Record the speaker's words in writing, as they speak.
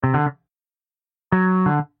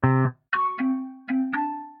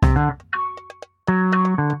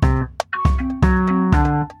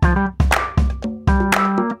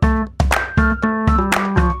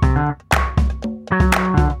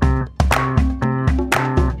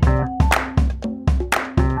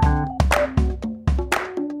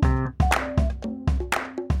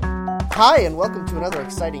Hi, and welcome to another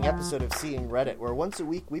exciting episode of Seeing Reddit, where once a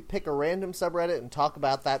week we pick a random subreddit and talk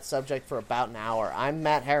about that subject for about an hour. I'm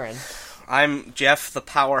Matt Herron. I'm Jeff the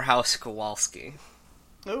Powerhouse Kowalski.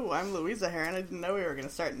 Oh, I'm Louisa Herron. I didn't know we were going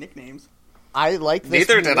to start nicknames. I like this.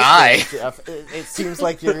 Neither did I. Jeff. It seems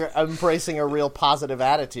like you're embracing a real positive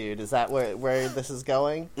attitude. Is that where this is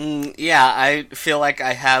going? Yeah, I feel like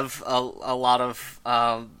I have a lot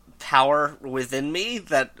of power within me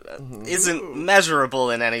that isn't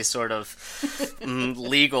measurable in any sort of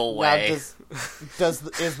legal way. Now,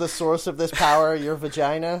 is the source of this power your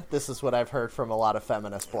vagina? This is what I've heard from a lot of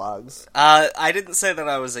feminist blogs. I didn't say that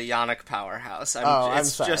I was a yonic powerhouse. I'm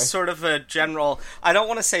it's sorry. just sort of a general. I don't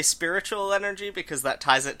want to say spiritual energy because that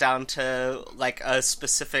ties it down to like a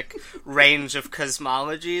specific range of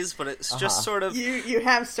cosmologies, but it's just sort of. You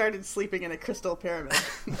have started sleeping in a crystal pyramid.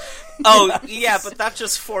 Oh yeah, but that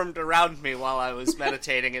just formed around me while I was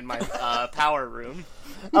meditating in my power room.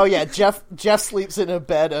 Oh yeah, Jeff sleeps in a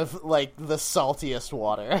bed of like the saltiest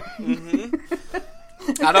water. Mm-hmm.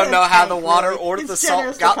 I don't know how the water or the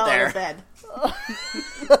salt got there. Bed.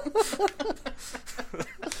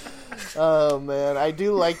 Oh man, I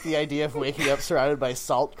do like the idea of waking up surrounded by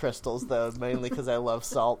salt crystals, though, mainly because I love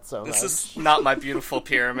salt so much. This is not my beautiful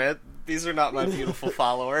pyramid. These are not my beautiful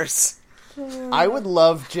followers. I would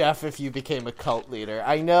love, Jeff, if you became a cult leader.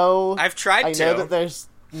 I know I've tried to. I know that there's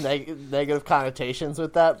negative connotations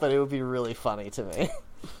with that, but it would be really funny to me.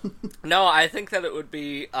 No, I think that it would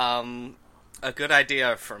be a good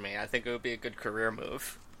idea for me. I think it would be a good career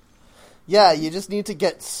move. Yeah, you just need to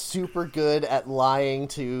get super good at lying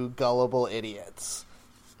to gullible idiots.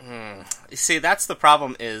 You see, that's the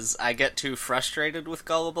problem is I get too frustrated with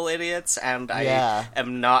gullible idiots, and I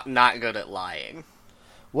am not good at lying.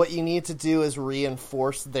 What you need to do is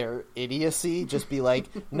reinforce their idiocy. Just be like,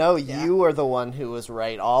 no, you are the one who was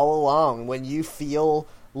right all along. When you feel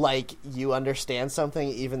like you understand something,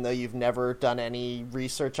 even though you've never done any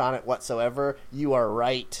research on it whatsoever, you are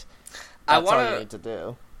right. That's all you need to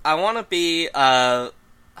do. I want to be a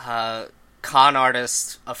con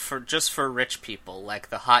artist for rich people, like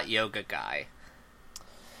the hot yoga guy.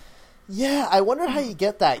 Yeah, I wonder how you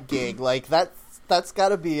get that gig. Like, that's got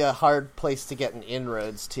to be a hard place to get an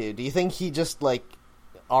inroads to. Do you think he just, like,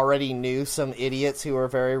 already knew some idiots who were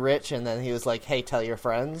very rich, and then he was like, hey, tell your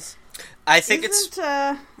friends? I think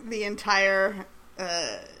Isn't the entire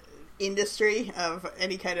industry of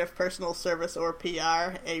any kind of personal service or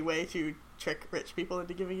PR a way to trick rich people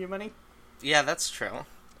into giving you money? Yeah, that's true.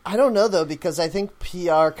 I don't know, though, because I think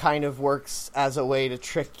PR kind of works as a way to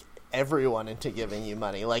trick everyone into giving you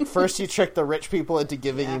money. Like, first you trick the rich people into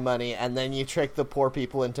giving you money, and then you trick the poor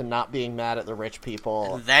people into not being mad at the rich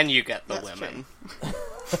people. And then you get the women.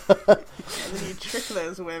 And then you trick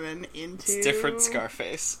those women into... It's different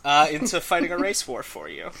Scarface. Into fighting a race war for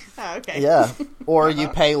you. Oh, okay. Yeah. Or you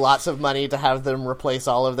pay lots of money to have them replace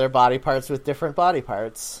all of their body parts with different body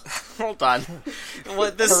parts. Hold on.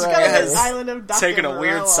 This Hooray. has taken a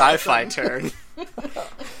weird sci-fi turn.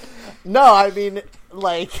 No, I mean,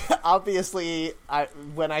 like, obviously,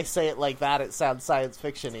 when I say it like that, it sounds science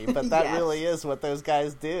fiction-y, but that really is what those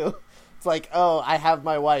guys do. It's like, oh, I have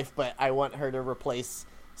my wife, but I want her to replace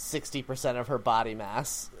 60% of her body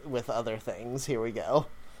mass with other things. Here we go.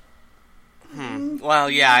 Well,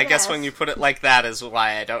 yeah, I guess when you put it like that is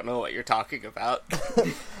why I don't know what you're talking about.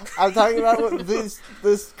 I'm talking about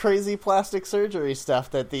this crazy plastic surgery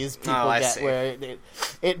stuff that these people get, where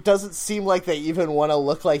it doesn't seem like they even want to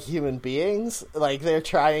look like human beings. Like, they're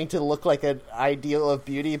trying to look like an ideal of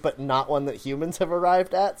beauty, but not one that humans have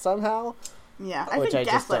arrived at somehow. Yeah, I think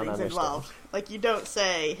gaslighting's involved. Like, you don't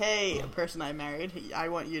say, hey, person I married, I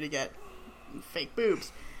want you to get fake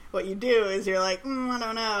boobs. What you do is you're like, I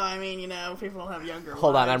don't know, I mean, people have younger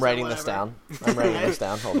Hold on, I'm writing this down.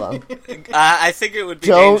 Hold on. I think it would be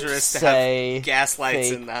dangerous to have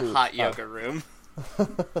gaslights in the hot yoga room.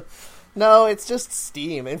 No, it's just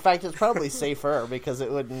steam. In fact, it's probably safer because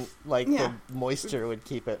it wouldn't, the moisture would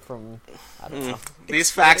keep it from, I don't know.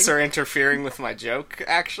 These facts are interfering with my joke,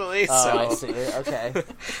 actually. I see. Okay.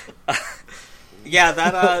 Yeah,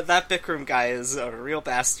 that Bikram guy is a real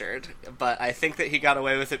bastard, but I think that he got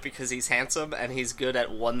away with it because he's handsome and he's good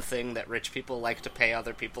at one thing that rich people like to pay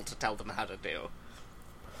other people to tell them how to do.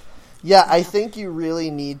 Yeah, I think you really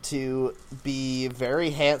need to be very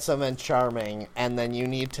handsome and charming, and then you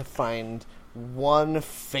need to find one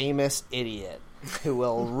famous idiot who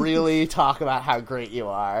will really talk about how great you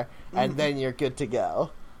are, and then you're good to go.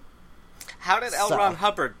 How did L. Ron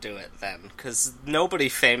Hubbard do it, then? Because nobody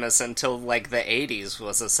famous until, like, the 80s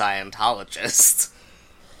was a Scientologist.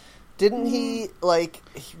 Didn't he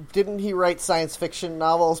write science fiction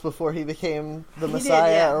novels before he became the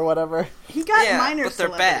Messiah or whatever? He got minor but they're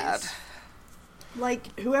celebrities. bad.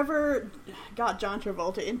 Like, whoever got John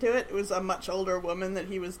Travolta into it was a much older woman that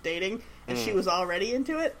he was dating, and she was already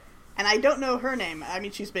into it. And I don't know her name. I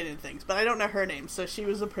mean, she's been in things, but I don't know her name, so she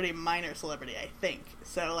was a pretty minor celebrity, I think.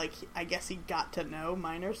 So, like, I guess he got to know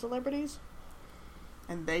minor celebrities,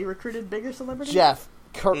 and they recruited bigger celebrities? Jeff,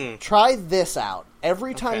 try this out.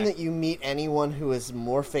 Every time that you meet anyone who is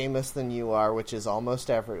more famous than you are, which is almost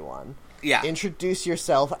everyone, introduce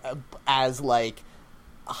yourself as, like,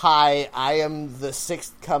 hi, I am the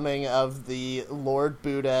sixth coming of the Lord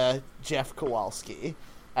Buddha, Jeff Kowalski.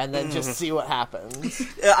 And then just see what happens.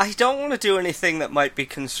 I don't want to do anything that might be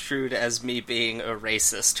construed as me being a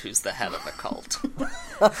racist who's the head of the cult.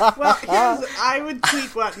 Well, I would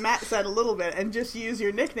tweak what Matt said a little bit and just use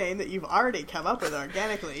your nickname that you've already come up with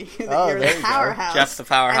organically. That you're the Powerhouse. Jeff the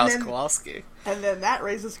Powerhouse Kowalski. And then that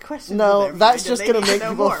raises questions. No, that's just going to make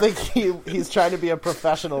people think he's trying to be a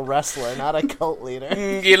professional wrestler, not a cult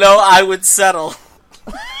leader. You know, I would settle.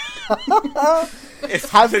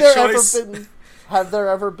 Have there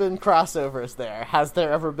ever been crossovers there? Has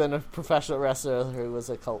there ever been a professional wrestler who was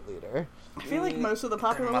a cult leader? I feel like most of the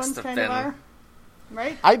popular ones kind of are.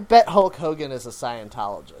 Right? I bet Hulk Hogan is a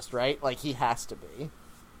Scientologist, right? Like, he has to be.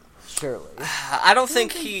 Surely. I don't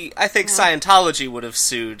think he... I think Scientology would have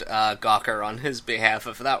sued Gawker on his behalf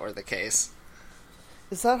if that were the case.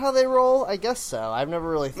 Is that how they roll? I guess so. I've never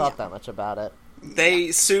really thought that much about it.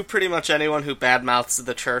 They sue pretty much anyone who badmouths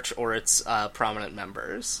the church or its prominent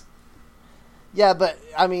members. Yeah, but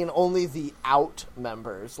I mean, only the out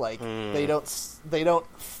members. Like they don't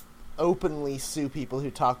openly sue people who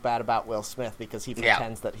talk bad about Will Smith because he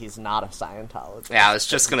pretends that he's not a Scientologist. Yeah, I was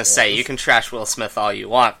just gonna say you can trash Will Smith all you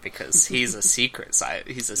want because he's a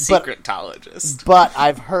secretologist. But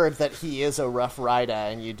I've heard that he is a Rough Rider,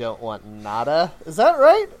 and you don't want nada. Is that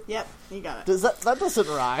right? Yep, you got it. That doesn't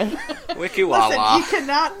rhyme? Wiki Wawa. Listen, you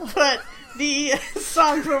cannot put the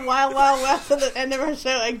song from Wild Wild West at the end of our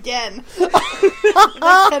show again.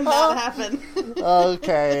 That cannot happen.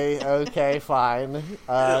 Okay, fine.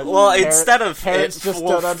 Instead of parents just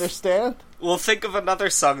don't understand. We'll think of another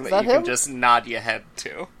song that you can just nod your head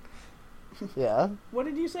to. Yeah. What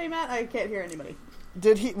did you say, Matt? I can't hear anybody.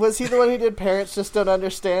 Was he the one who did Parents Just Don't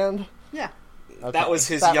Understand? Yeah. Okay. That was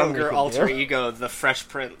his younger alter ego, the Fresh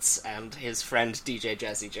Prince, and his friend DJ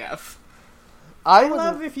Jazzy Jeff. I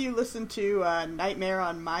love if you listen to Nightmare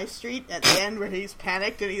on My Street at the end where he's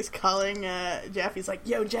panicked and he's calling Jeff. He's like,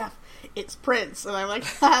 yo, Jeff, it's Prince. And I'm like,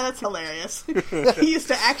 that's hilarious. He used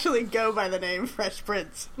to actually go by the name Fresh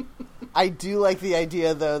Prince. I do like the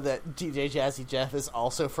idea, though, that DJ Jazzy Jeff is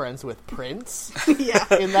also friends with Prince. Yeah.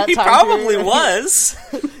 In that he time probably period. was.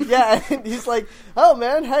 Yeah, and he's like, oh,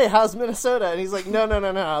 man, hey, how's Minnesota? And he's like, no,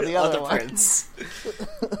 the other one. Prince.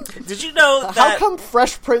 Did you know that... How come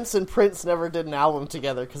Fresh Prince and Prince never did an album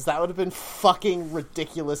together? Because that would have been fucking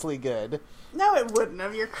ridiculously good. No, it wouldn't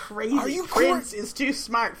have. You're crazy. Are you Prince is too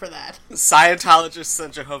smart for that. Scientologists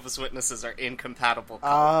and Jehovah's Witnesses are incompatible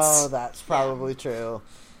cults. Oh, that's probably true.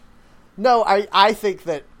 No, I think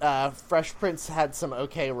that Fresh Prince had some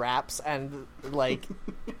okay raps, and, like,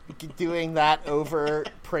 doing that over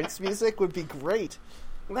Prince music would be great.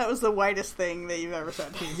 That was the whitest thing that you've ever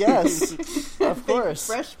said. Yes, of course.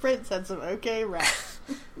 Fresh Prince had some okay raps.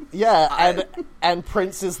 Yeah, and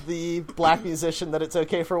Prince is the black musician that it's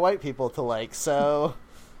okay for white people to like, so...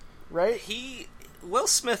 Right? Will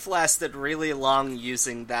Smith lasted really long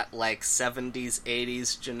using that, like, 70s,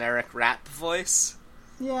 80s generic rap voice.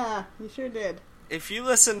 Yeah, he sure did. If you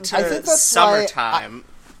listen to Summertime...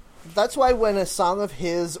 That's why when a song of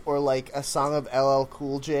his, or, like, a song of LL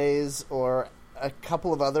Cool J's, or a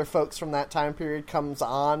couple of other folks from that time period comes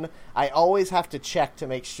on, I always have to check to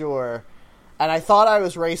make sure... And I thought I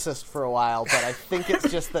was racist for a while, but I think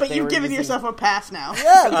it's just that but you've given yourself a pass now.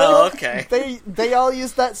 Yeah. Okay. They all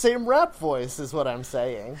use that same rap voice, is what I'm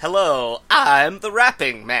saying. Hello, I'm the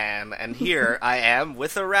rapping man, and here I am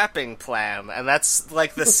with a rapping plan. And that's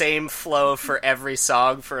like the same flow for every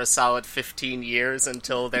song for a solid 15 years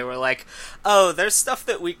until they were like, oh, there's stuff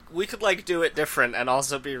that we could like do it different and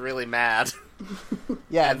also be really mad.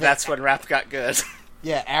 Yeah, and that's when rap got good.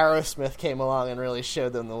 Yeah, Aerosmith came along and really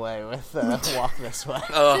showed them the way with Walk This Way.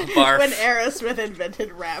 Oh, barf. When Aerosmith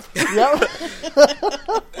invented rap.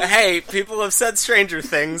 Yep. Hey, people have said stranger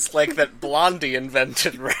things, like that Blondie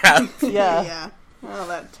invented rap. Yeah. Oh,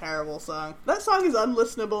 that terrible song. That song is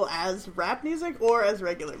unlistenable as rap music or as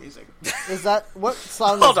regular music. Is that... What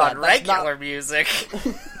song Hold is that? on, regular music.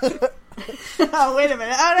 Oh, wait a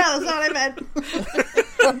minute. Oh, no, that's not what I meant.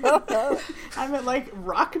 I meant, like,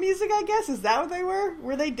 rock music, I guess? Is that what they were?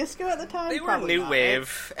 Were they disco at the time? They were Probably new not,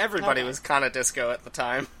 wave. right? Everybody Okay. was kind of disco at the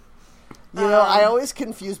time. You know, I always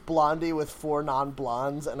confuse Blondie with Four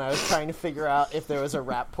Non-Blondes, and I was trying to figure out if there was a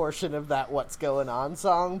rap portion of that What's Going On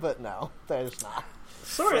song, but no, there's not.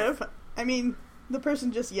 Sort of. I mean, the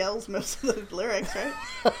person just yells most of the lyrics, right?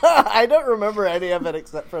 I don't remember any of it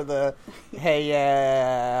except for the "Hey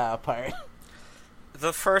yeah" part.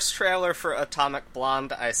 The first trailer for Atomic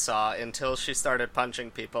Blonde I saw, until she started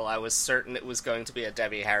punching people, I was certain it was going to be a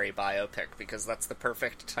Debbie Harry biopic, because that's the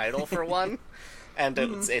perfect title for one, and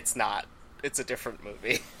it's not. It's a different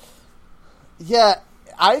movie. Yeah,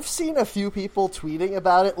 I've seen a few people tweeting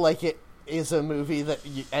about it like it is a movie that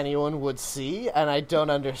anyone would see, and I don't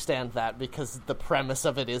understand that, because the premise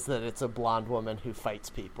of it is that it's a blonde woman who fights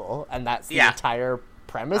people, and that's the entire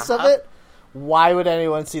premise of it. Why would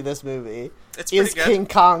anyone see this movie? It's is good. King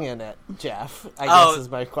Kong in it, Jeff? I guess is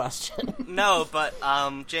my question. No, but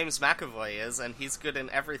James McAvoy is, and he's good in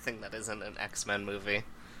everything that isn't an X-Men movie.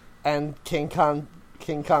 And King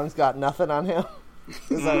Kong's got nothing on him?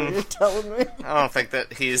 Is that what you're telling me? I don't think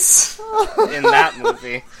that he's in that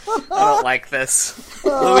movie. I don't like this.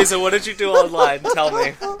 Louisa, what did you do online? Tell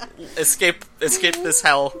me. Escape this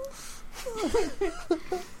hell.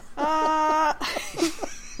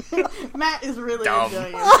 Matt is really Dumb.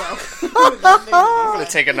 enjoying himself. I'm gonna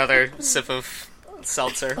take another sip of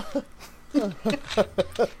seltzer.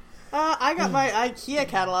 I got my IKEA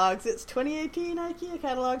catalogs. It's 2018 IKEA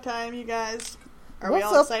catalog time, you guys. Are we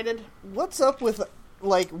all excited? What's up with,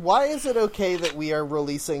 like, why is it okay that we are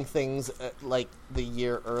releasing things, like, the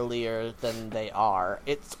year earlier than they are?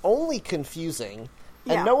 It's only confusing,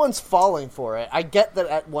 and no one's falling for it. I get that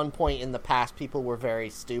at one point in the past people were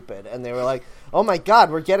very stupid, and they were like, oh my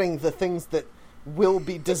god, we're getting the things that will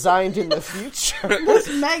be designed in the future.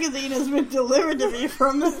 This magazine has been delivered to me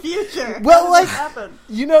from the future. Well, How like, did this happen?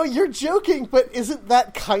 you know, you're joking, but isn't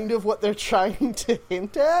that kind of what they're trying to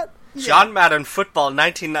hint at? John Madden Football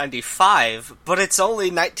 1995, but it's only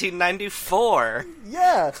 1994.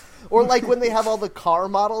 Yeah. Or like when they have all the car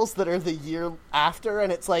models that are the year after,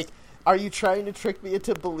 and it's like, are you trying to trick me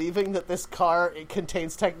into believing that this car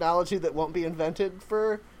contains technology that won't be invented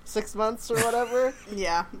for 6 months or whatever?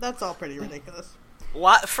 Yeah, that's all pretty ridiculous.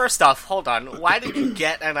 First off, hold on. Why did you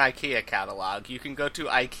get an IKEA catalog? You can go to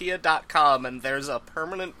IKEA.com and there's a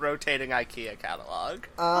permanent rotating IKEA catalog.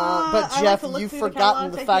 But I Jeff, like to look you've through the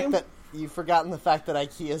forgotten catalog, you've forgotten the fact that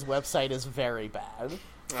IKEA's website is very bad.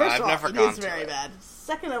 First I've of all, never it gone is to very it. bad.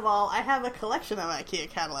 Second of all, I have a collection of IKEA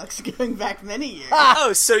catalogs going back many years.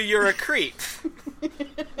 Oh, so you're a creep.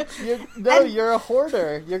 You're a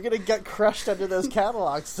hoarder. You're gonna get crushed under those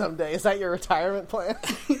catalogs someday. Is that your retirement plan?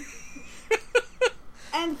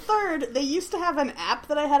 And third, they used to have an app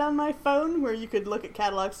that I had on my phone where you could look at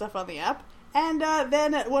catalog stuff on the app. And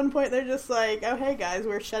then at one point they're just like, oh, hey guys,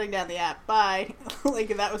 we're shutting down the app. Bye.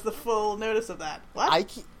 Like, that was the full notice of that. What?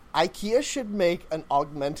 IKEA should make an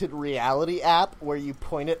augmented reality app where you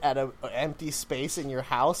point it at an empty space in your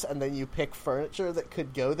house and then you pick furniture that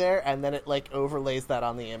could go there and then it, like, overlays that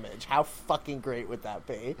on the image. How fucking great would that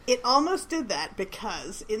be? It almost did that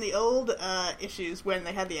because in the old issues when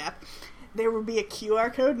they had the app, there would be a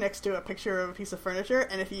QR code next to a picture of a piece of furniture,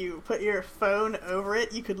 and if you put your phone over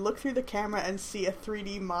it, you could look through the camera and see a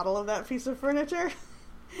 3D model of that piece of furniture.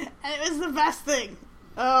 And it was the best thing.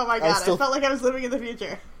 Oh my god, I felt like I was living in the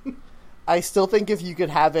future. I still think if you could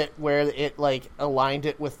have it where it, like, aligned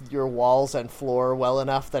it with your walls and floor well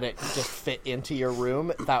enough that it could just fit into your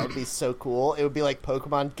room, that would be so cool. It would be like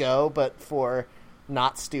Pokemon Go, but for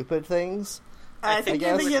not stupid things. I think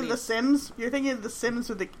you're thinking of The Sims. You're thinking of The Sims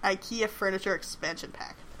with the IKEA furniture expansion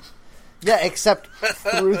pack. Yeah, except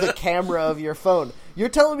through the camera of your phone. You're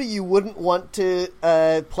telling me you wouldn't want to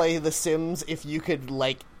play The Sims if you could,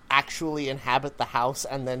 like, actually inhabit the house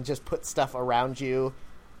and then just put stuff around you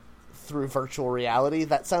through virtual reality?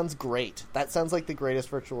 That sounds great. That sounds like the greatest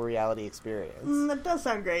virtual reality experience. That does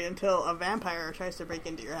sound great until a vampire tries to break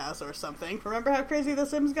into your house or something. Remember how crazy The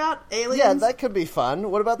Sims got? Aliens? Yeah, that could be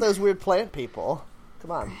fun. What about those weird plant people?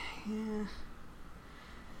 Come on. Yeah.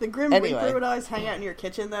 The Grim Reaper would always hang out in your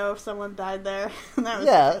kitchen, though, if someone died there. That was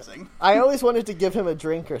depressing. I always wanted to give him a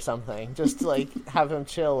drink or something, just to, like, have him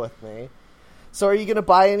chill with me. So are you going to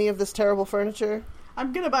buy any of this terrible furniture?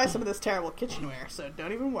 I'm going to buy some of this terrible kitchenware, so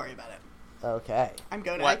don't even worry about it. Okay. I'm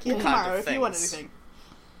going to IKEA tomorrow if you want anything.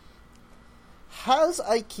 Has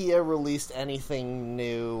IKEA released anything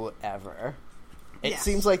new ever? It Yes.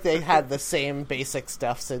 seems like they had the same basic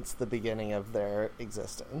stuff since the beginning of their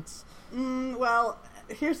existence. Well,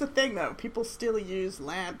 here's the thing, though. People still use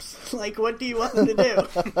lamps. Like, what do you want them to do?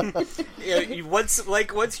 Yeah,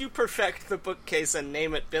 once you perfect the bookcase and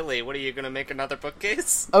name it Billy, what are you going to make another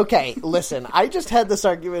bookcase? Okay, listen, I just had this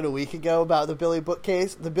argument a week ago about the Billy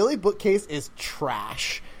bookcase. The Billy bookcase is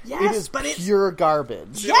trash. Yes, it is but pure garbage.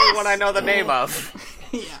 It's the only one I know the name of.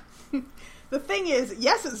 Yeah. The thing is,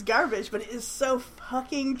 yes, it's garbage, but it is so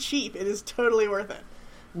fucking cheap. It is totally worth it.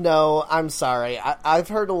 No, I'm sorry. I've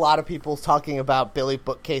heard a lot of people talking about Billy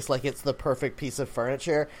bookcase like it's the perfect piece of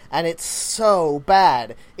furniture, and it's so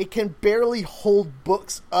bad. It can barely hold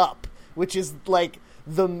books up, which is like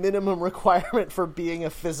the minimum requirement for being a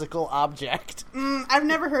physical object. I've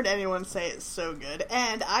never heard anyone say it's so good,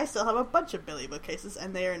 and I still have a bunch of Billy bookcases,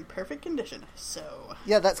 and they are in perfect condition, so...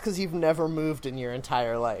 Yeah, that's because you've never moved in your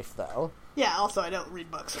entire life, though. Yeah, also, I don't read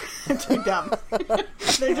books. I'm too dumb.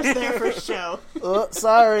 They're just there for show. Oh,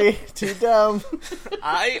 sorry. Too dumb.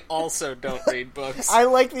 I also don't read books. I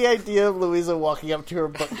like the idea of Louisa walking up to her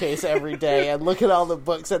bookcase every day and look at all the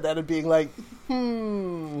books and then being like,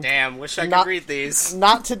 Damn, wish I could read these.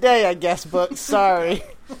 Not today, I guess, books. Sorry.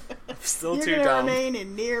 Still You're too gonna dumb. remain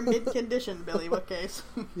in near mid-condition, Billy bookcase.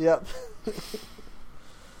 Yep.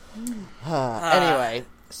 Anyway.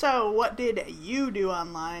 So, what did you do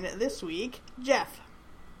online this week, Jeff?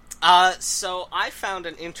 So I found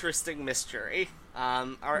an interesting mystery.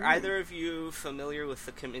 Are either of you familiar with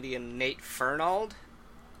the comedian Nate Fernald?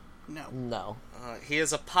 No. He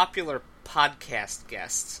is a popular podcast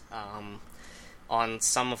guest on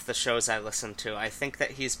some of the shows I listen to. I think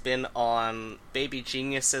that he's been on Baby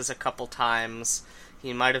Geniuses a couple times.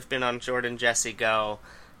 He might have been on Jordan Jesse Go.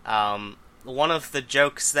 One of the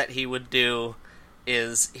jokes that he would do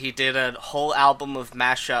is he did a whole album of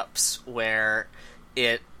mashups where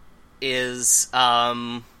it is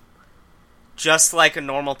just like a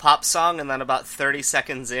normal pop song, and then about 30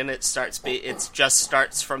 seconds in, it just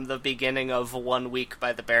starts from the beginning of 1 Week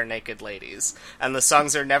by the Bare Naked Ladies, and the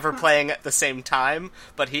songs are never playing at the same time,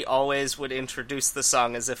 but he always would introduce the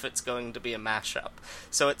song as if it's going to be a mashup.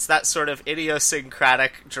 So it's that sort of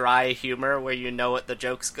idiosyncratic dry humor where you know what the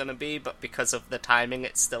joke's going to be, but because of the timing,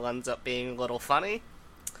 it still ends up being a little funny.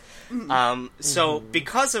 So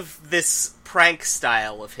because of this prank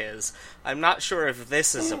style of his, I'm not sure if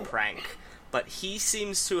this is a prank, but he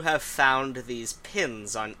seems to have found these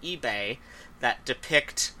pins on eBay that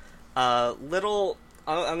depict little...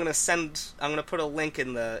 I'm gonna put a link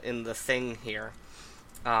in the thing here.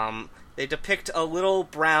 They depict a little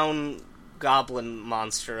brown goblin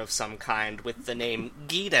monster of some kind with the name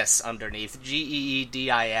Geedis underneath,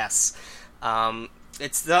 Geedis.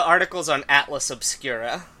 It's the article's on Atlas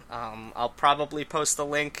Obscura. I'll probably post the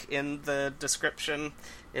link in the description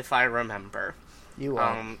if I remember. You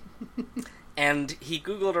are. And he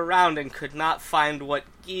Googled around and could not find what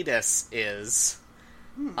Geedis is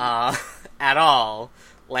at all,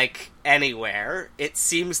 like anywhere. It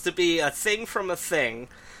seems to be a thing from a thing,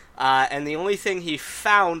 and the only thing he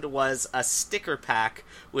found was a sticker pack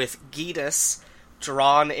with Geedis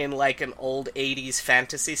drawn in like an old 80s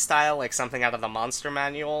fantasy style, like something out of the Monster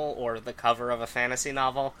Manual or the cover of a fantasy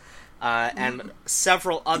novel. And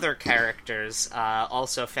several other characters,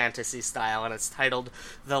 also fantasy style, and it's titled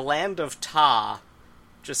The Land of Ta,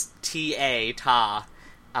 just T-A, Ta,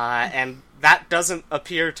 and that doesn't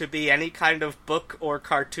appear to be any kind of book or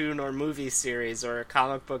cartoon or movie series or a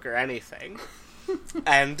comic book or anything.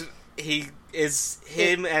 And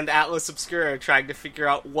him and Atlas Obscura are trying to figure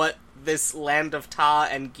out what this Land of Ta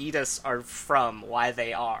and Geedis are from, why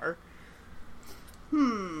they are.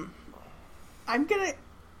 I'm gonna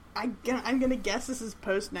guess this is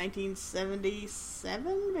post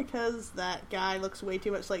 1977 because that guy looks way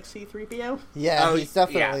too much like C-3PO. Yeah, he's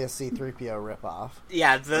definitely a C-3PO ripoff.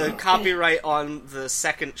 Yeah, the copyright on the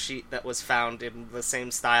second sheet that was found in the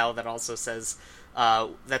same style that also says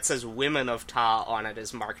Women of Ta on it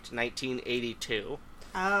is marked 1982.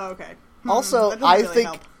 Oh, okay. Also,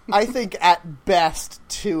 I think at best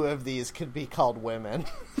 2 of these could be called women.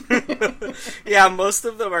 Yeah, most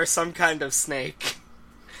of them are some kind of snake.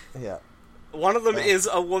 Yeah. One of them is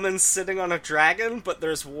a woman sitting on a dragon, but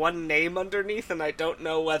there's one name underneath, and I don't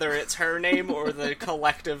know whether it's her name or the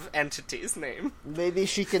collective entity's name. Maybe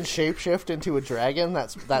she can shapeshift into a dragon.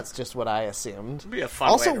 That's just what I assumed. It'd be a fun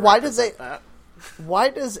also, way to why did represent that. Why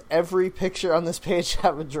does every picture on this page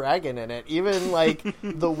have a dragon in it? Even, like,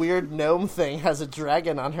 the weird gnome thing has a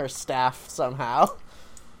dragon on her staff somehow.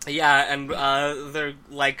 Yeah, and the,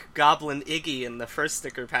 like, Goblin Iggy in the first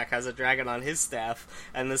sticker pack has a dragon on his staff,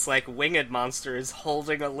 and this, like, winged monster is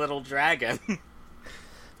holding a little dragon.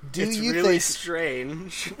 It's really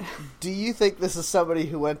strange. Do you think this is somebody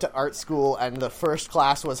who went to art school and the first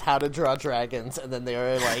class was how to draw dragons, and then they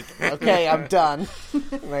were like, okay, I'm done?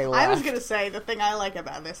 I was going to say, the thing I like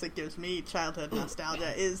about this that gives me childhood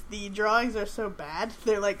nostalgia is the drawings are so bad.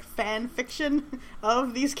 They're like fan fiction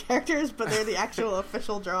of these characters, but they're the actual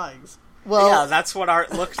official drawings. Well, yeah, that's what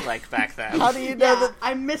art looked like back then. How do you know that?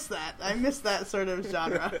 I miss that. I miss that sort of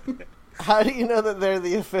genre. How do you know that they're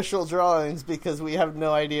the official drawings? Because we have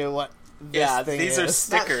no idea what this thing is. These are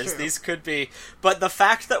stickers. These could be... But the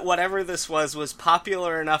fact that whatever this was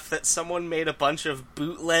popular enough that someone made a bunch of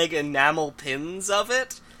bootleg enamel pins of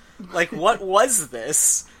it? Like, what was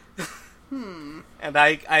this? And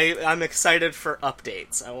I'm excited for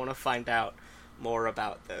updates. I want to find out more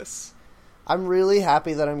about this. I'm really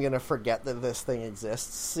happy that I'm going to forget that this thing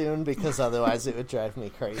exists soon, because otherwise it would drive me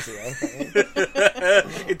crazy, I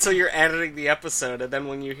think. Until you're editing the episode, and then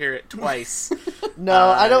when you hear it twice... No,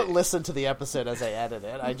 I don't listen to the episode as I edit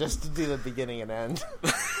it. I just do the beginning and end.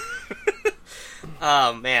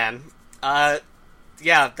 Oh, man.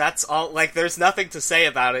 Yeah, that's all. Like, there's nothing to say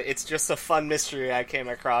about it. It's just a fun mystery I came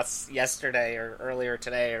across yesterday or earlier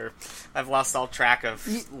today, or I've lost all track of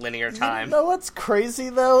linear time. You know what's crazy,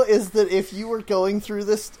 though, is that if you were going through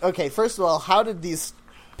this... Okay, first of all, how did these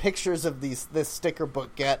pictures of this sticker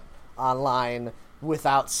book get online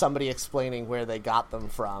without somebody explaining where they got them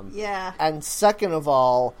from? Yeah. And second of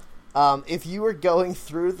all... if you were going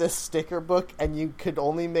through this sticker book and you could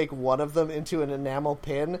only make one of them into an enamel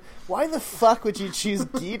pin, why the fuck would you choose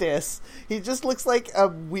Giedis? He just looks like a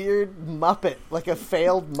weird Muppet, like a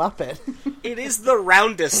failed Muppet. It is the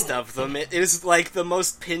roundest of them. It is, like, the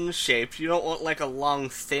most pin-shaped. You don't want, like, a long,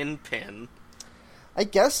 thin pin. I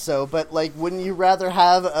guess so, but, like, wouldn't you rather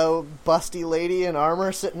have a busty lady in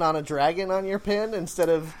armor sitting on a dragon on your pin instead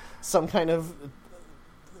of some kind of...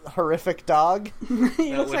 horrific dog?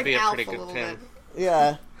 He looks would like be a Alf pretty a good little pin. bit.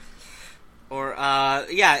 Yeah. Or,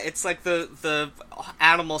 yeah, it's like the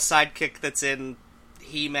animal sidekick that's in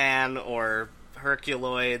He-Man or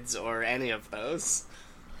Herculoids or any of those.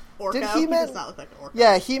 Orko? Did He does not look like an Orko.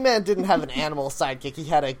 Yeah, He-Man didn't have an animal sidekick. He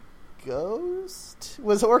had a ghost?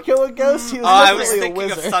 Was Orko a ghost? He was I was definitely thinking a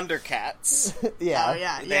of wizard. Oh, Yeah.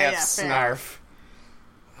 yeah. They have fair.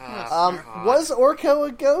 Snarf. Was Orko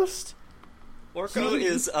a ghost? Orko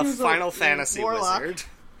is a Final Fantasy warlock. wizard.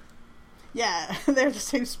 Yeah, they're the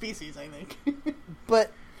same species, I think.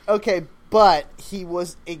 But he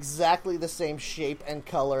was exactly the same shape and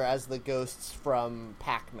color as the ghosts from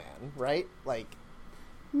Pac-Man, right? Like,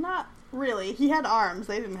 Not really. He had arms.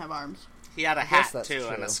 They didn't have arms. He had a guess hat, that's too,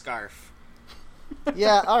 and true. a scarf.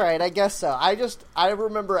 yeah, alright, I guess so. I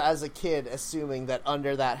remember as a kid assuming that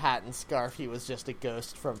under that hat and scarf he was just a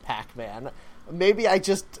ghost from Pac-Man. Maybe I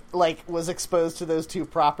just, like, was exposed to those two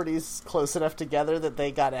properties close enough together that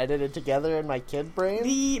they got edited together in my kid brain.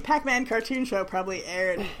 The Pac-Man cartoon show probably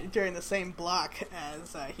aired during the same block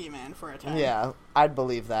as He-Man for a time. Yeah, I'd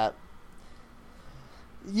believe that.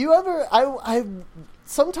 You ever...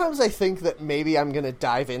 Sometimes I think that maybe I'm going to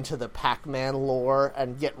dive into the Pac-Man lore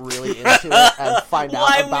and get really into it and find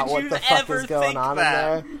out about what the fuck is going on in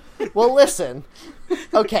there. Well, listen.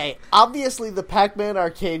 Okay, obviously the Pac-Man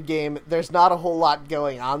arcade game, there's not a whole lot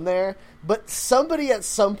going on there, but somebody at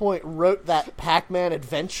some point wrote that Pac-Man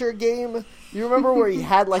adventure game. You remember where he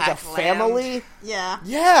had, like, a family? Yeah.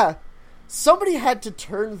 Yeah! Somebody had to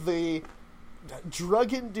turn the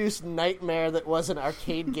drug-induced nightmare that was an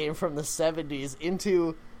arcade game from the 70s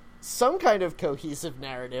into some kind of cohesive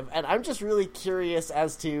narrative, and I'm just really curious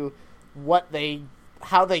as to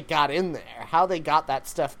how they got in there, how they got that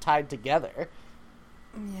stuff tied together.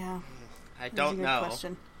 Yeah. I don't know.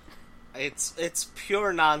 Question. It's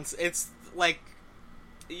pure nonsense. It's like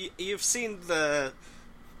you've seen the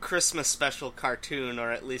Christmas special cartoon,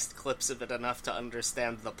 or at least clips of it enough to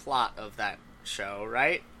understand the plot of that show,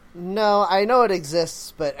 right? No, I know it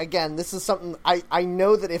exists, but again, this is something I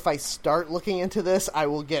know that if I start looking into this, I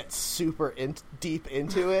will get super deep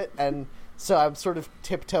into it, and so I'm sort of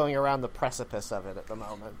tiptoeing around the precipice of it at the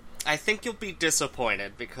moment. I think you'll be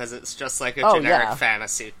disappointed because it's just like a generic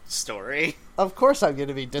fantasy story. Of course I'm going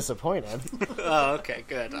to be disappointed. Oh, okay,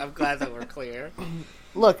 good. I'm glad that we're clear.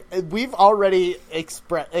 Look, we've already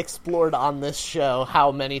explored on this show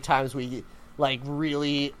how many times we, like,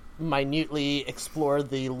 really minutely explore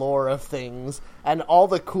the lore of things, and all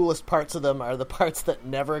the coolest parts of them are the parts that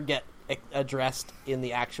never get addressed in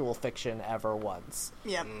the actual fiction ever once.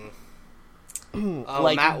 Yep.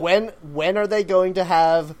 Like, when are they going to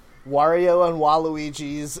have Wario and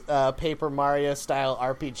Waluigi's Paper Mario-style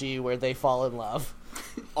RPG where they fall in love?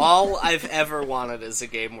 All I've ever wanted is a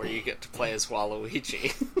game where you get to play as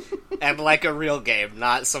Waluigi. And like a real game,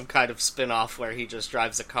 not some kind of spin-off where he just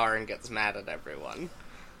drives a car and gets mad at everyone.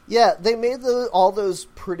 Yeah, they made all those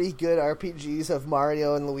pretty good RPGs of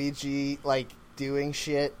Mario and Luigi, like, doing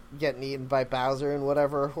shit, getting eaten by Bowser and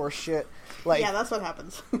whatever horse shit. Like, yeah, that's what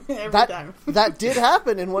happens every time. That did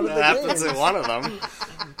happen in one of the games. That happens in one of them.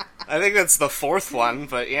 I think that's the fourth one,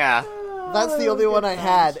 but yeah. That's the only one I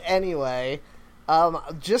had, anyway.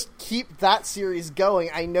 Just keep that series going.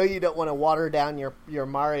 I know you don't want to water down your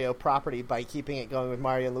Mario property by keeping it going with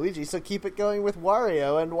Mario and Luigi, so keep it going with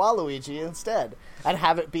Wario and Waluigi instead. And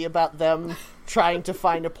have it be about them trying to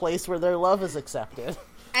find a place where their love is accepted.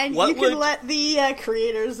 And you can let the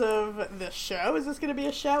creators of the show, is this going to be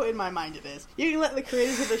a show? In my mind it is. You can let the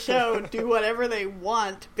creators of the show do whatever they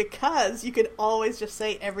want, because you can always just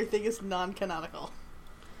say everything is non-canonical.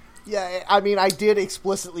 Yeah, I mean, I did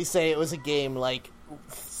explicitly say it was a game, like,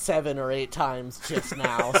 7 or 8 times just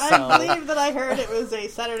now. So. I believe that I heard it was a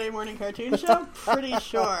Saturday morning cartoon show. Pretty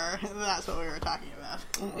sure that's what we were talking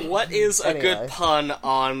about. What is a good pun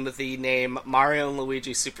on the name Mario and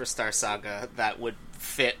Luigi Superstar Saga that would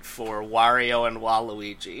fit for Wario and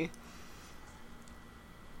Waluigi?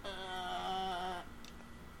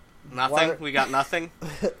 Nothing? We got nothing?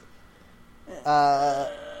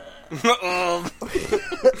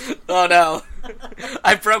 Oh no.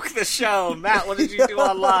 I broke the show. Matt, what did you do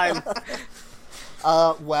online?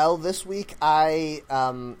 Well, this week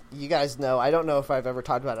you guys know, I don't know if I've ever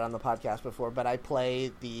talked about it on the podcast before, but I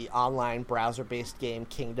play the online browser-based game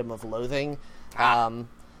Kingdom of Loathing. And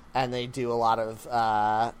they do a lot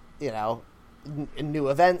of, new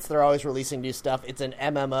events. They're always releasing new stuff. It's an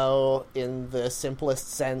MMO in the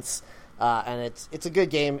simplest sense. And it's a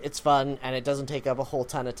good game, it's fun, and it doesn't take up a whole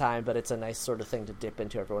ton of time, but it's a nice sort of thing to dip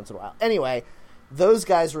into every once in a while. Anyway, those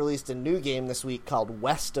guys released a new game this week called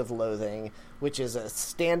West of Loathing, which is a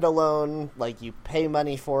standalone, like, you pay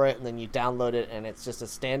money for it, and then you download it, and it's just a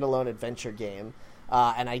standalone adventure game.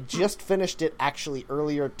 And I just finished it, actually,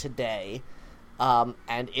 earlier today,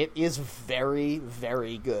 and it is very,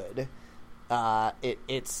 very good.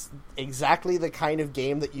 It's exactly the kind of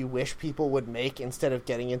game that you wish people would make instead of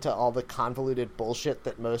getting into all the convoluted bullshit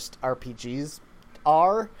that most RPGs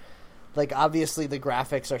are. Like, obviously the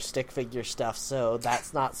graphics are stick figure stuff, so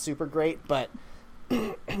that's not super great, but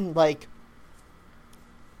like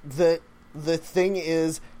the thing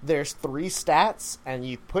is there's 3 stats and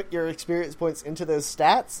you put your experience points into those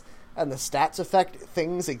stats and the stats affect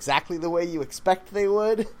things exactly the way you expect they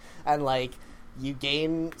would, and like you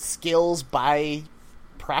gain skills by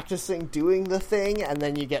practicing doing the thing, and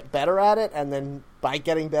then you get better at it, and then by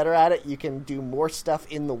getting better at it, you can do more stuff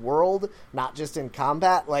in the world, not just in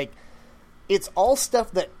combat. Like, it's all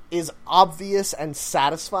stuff that is obvious and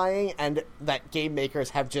satisfying, and that game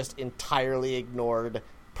makers have just entirely ignored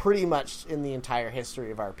pretty much in the entire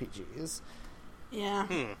history of RPGs. Yeah.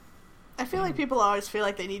 I feel like people always feel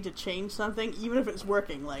like they need to change something, even if it's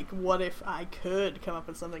working. Like, what if I could come up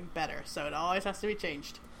with something better? So it always has to be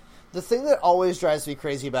changed. The thing that always drives me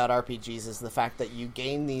crazy about RPGs is the fact that you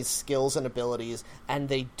gain these skills and abilities, and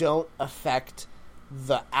they don't affect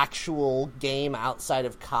the actual game outside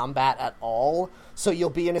of combat at all. So you'll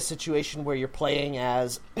be in a situation where you're playing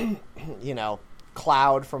as,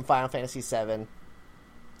 Cloud from Final Fantasy VII,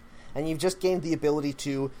 and you've just gained the ability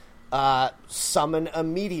to summon a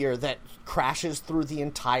meteor that crashes through the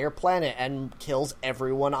entire planet and kills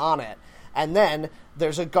everyone on it. And then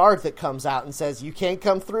there's a guard that comes out and says, you can't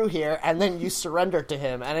come through here, and then you surrender to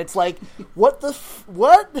him. And it's like, what the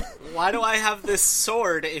what? Why do I have this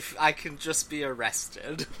sword if I can just be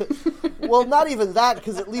arrested? Well, not even that,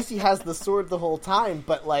 because at least he has the sword the whole time,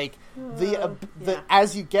 but like,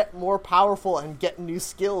 as you get more powerful and get new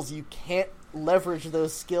skills, you can't leverage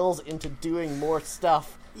those skills into doing more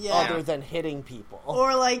stuff other than hitting people.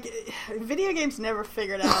 Or, like, video games never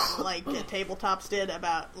figured out, like, tabletops did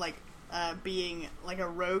about, like, being, like, a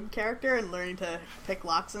rogue character and learning to pick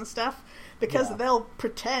locks and stuff. Because they'll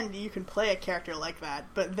pretend you can play a character like that,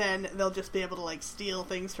 but then they'll just be able to, like, steal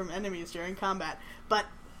things from enemies during combat. But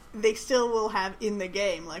they still will have in the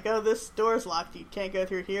game, like, oh, this door's locked, you can't go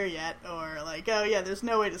through here yet. Or, like, oh, yeah, there's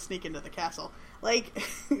no way to sneak into the castle. Like,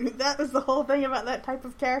 that was the whole thing about that type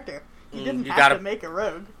of character. You didn't have to make a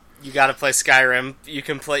rogue. You gotta play Skyrim. You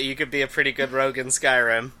could be a pretty good rogue in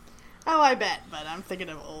Skyrim. Oh, I bet, but I'm thinking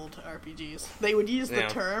of old RPGs. They would use the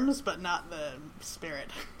terms, but not the spirit.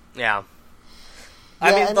 Yeah.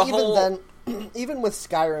 I mean, the whole... even with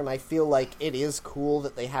Skyrim, I feel like it is cool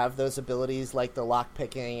that they have those abilities like the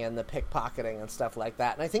lockpicking and the pickpocketing and stuff like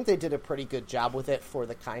that. And I think they did a pretty good job with it for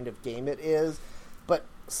the kind of game it is. But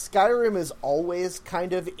Skyrim is always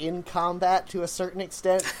kind of in combat to a certain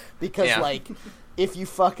extent because, like, if you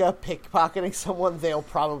fuck up pickpocketing someone, they'll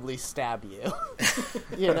probably stab you.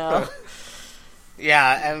 You know?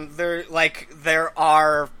 Yeah, and there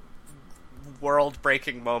are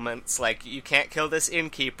world-breaking moments, like, you can't kill this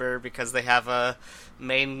innkeeper because they have a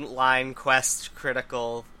mainline quest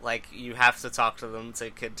critical, like, you have to talk to them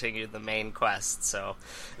to continue the main quest, so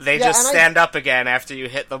they just stand up again after you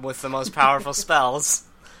hit them with the most powerful spells.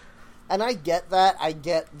 And I get that. I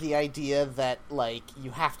get the idea that, like,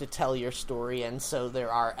 you have to tell your story, and so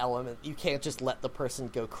there are elements... You can't just let the person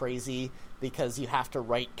go crazy because you have to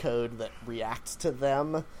write code that reacts to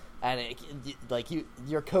them. And,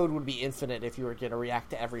 your code would be infinite if you were going to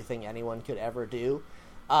react to everything anyone could ever do.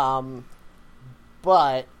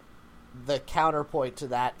 But the counterpoint to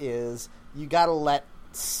that is you gotta let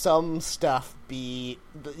some stuff be...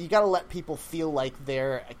 You gotta let people feel like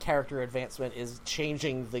their character advancement is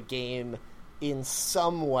changing the game in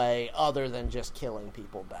some way other than just killing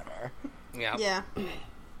people better. Yeah. Yeah.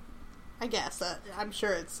 I guess. I'm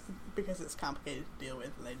sure it's because it's complicated to deal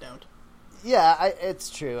with and they don't. Yeah, it's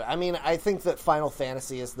true. I mean, I think that Final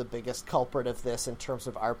Fantasy is the biggest culprit of this in terms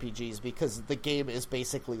of RPGs because the game is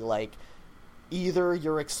basically like either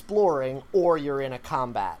you're exploring or you're in a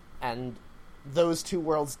combat, and those two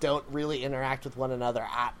worlds don't really interact with one another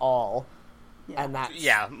at all. Yeah. And that's...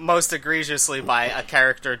 Yeah, most egregiously by a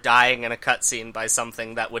character dying in a cutscene by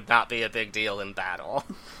something that would not be a big deal in battle.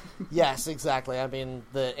 Yes, exactly. I mean,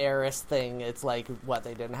 the Eris thing, it's like, what,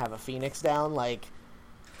 they didn't have a Phoenix down? Like...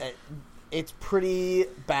 It's pretty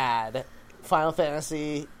bad. Final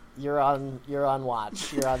Fantasy, you're on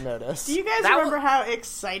watch. You're on notice. Do you guys remember how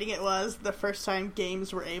exciting it was the first time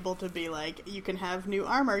games were able to be like, you can have new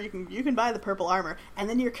armor, you can buy the purple armor, and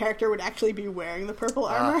then your character would actually be wearing the purple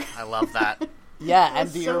armor? I love that. Yeah,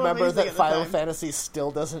 and do you remember that Final Fantasy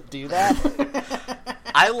still doesn't do that?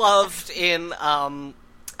 I loved in, I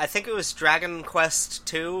think it was Dragon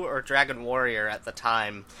Quest II or Dragon Warrior at the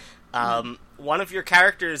time. One of your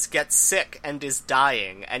characters gets sick and is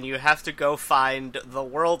dying, and you have to go find the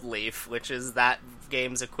World Leaf, which is that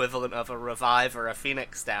game's equivalent of a revive or a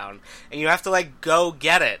Phoenix down, and you have to, like, go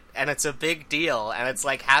get it, and it's a big deal, and it's,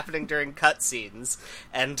 like, happening during cutscenes,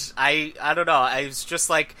 and I don't know, I was just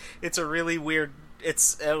like, it's a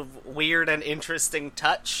weird and interesting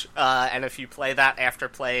touch, and if you play that after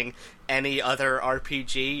playing any other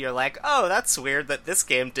RPG, you're like, oh, that's weird that this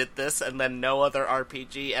game did this, and then no other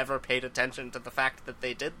RPG ever paid attention to the fact that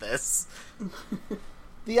they did this.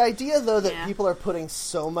 The idea, though, that people are putting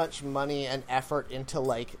so much money and effort into,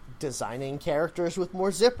 like, designing characters with more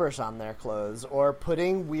zippers on their clothes, or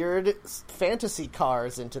putting weird fantasy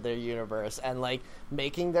cars into their universe, and, like,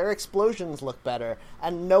 making their explosions look better,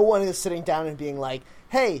 and no one is sitting down and being like,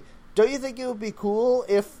 hey, don't you think it would be cool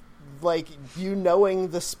if, like, you knowing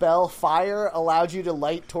the spell Fire allowed you to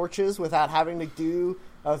light torches without having to do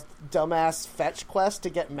a dumbass fetch quest to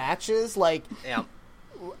get matches? Like,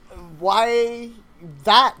 why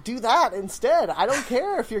do that instead? I don't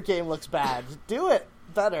care if your game looks bad. Do it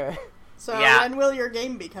better. So when will your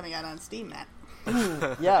game be coming out on Steam, Matt?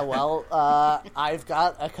 Yeah, well, I've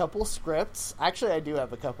got a couple scripts. Actually, I do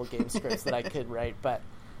have a couple game scripts that I could write, but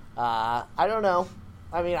I don't know.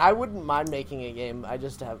 I mean, I wouldn't mind making a game. I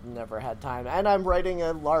just have never had time. And I'm writing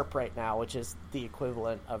a LARP right now, which is the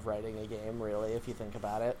equivalent of writing a game, really, if you think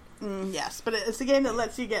about it. Yes, but it's a game that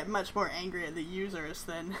lets you get much more angry at the users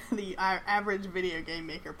than the average video game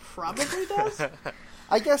maker probably does.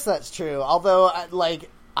 I guess that's true. Although, like,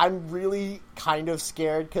 I'm really kind of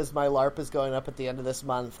scared because my LARP is going up at the end of this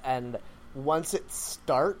month, and once it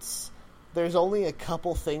starts, there's only a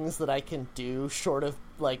couple things that I can do short of,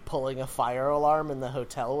 like, pulling a fire alarm in the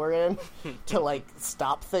hotel we're in to, like,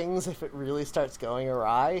 stop things if it really starts going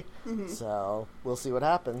awry. Mm-hmm. So, we'll see what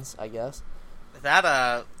happens, I guess. That,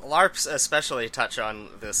 LARPs especially touch on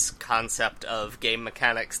this concept of game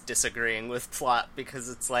mechanics disagreeing with plot, because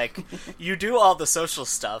it's like, you do all the social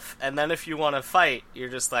stuff, and then if you want to fight, you're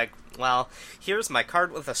just like, well, here's my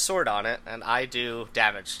card with a sword on it, and I do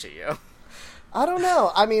damage to you. I don't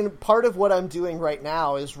know. I mean, part of what I'm doing right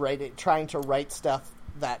now is trying to write stuff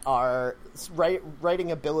that are writing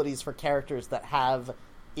abilities for characters that have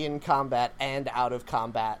in combat and out of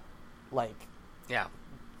combat, like,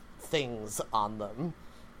 things on them.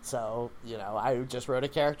 So, you know, I just wrote a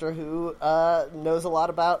character who knows a lot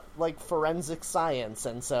about, like, forensic science,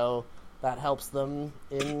 and so that helps them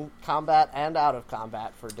in combat and out of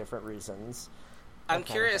combat for different reasons. I'm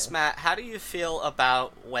curious, Matt, how do you feel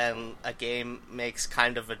about when a game makes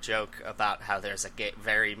kind of a joke about how there's a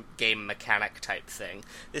very game mechanic type thing?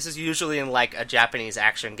 This is usually in, like, a Japanese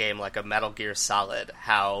action game like a Metal Gear Solid,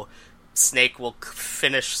 how Snake will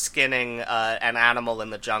finish skinning an animal in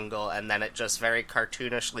the jungle, and then it just very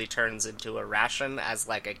cartoonishly turns into a ration as,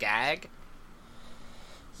 like, a gag.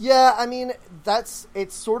 Yeah, I mean,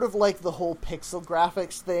 it's sort of like the whole pixel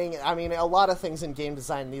graphics thing. I mean, a lot of things in game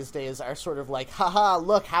design these days are sort of like, haha,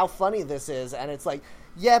 look how funny this is. And it's like,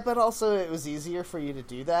 yeah, but also it was easier for you to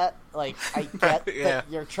do that. Like, I get that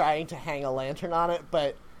you're trying to hang a lantern on it,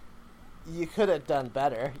 but you could have done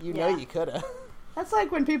better. You know you could have. That's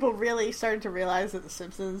like when people really started to realize that The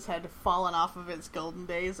Simpsons had fallen off of its golden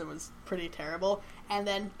days and was pretty terrible. And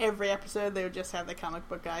then every episode they would just have the comic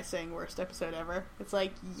book guy saying worst episode ever. It's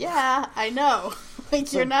like, yeah, I know. Like,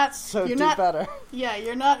 so, you're not better. Yeah,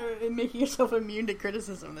 you're not making yourself immune to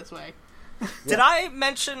criticism this way. Did I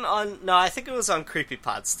mention no, I think it was on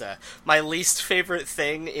Creepypasta. My least favorite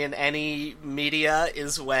thing in any media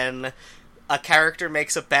is when a character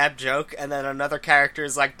makes a bad joke, and then another character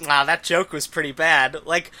is like, "Wow, that joke was pretty bad."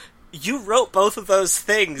 Like, you wrote both of those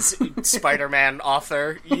things, Spider-Man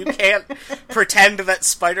author. You can't pretend that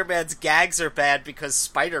Spider-Man's gags are bad because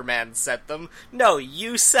Spider-Man said them. No,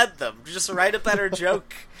 you said them. Just write a better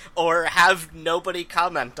joke, or have nobody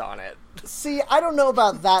comment on it. See, I don't know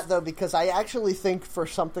about that, though, because I actually think for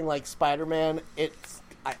something like Spider-Man,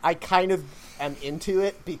 I kind of am into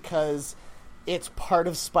it, because it's part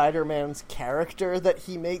of Spider-Man's character that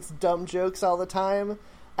he makes dumb jokes all the time.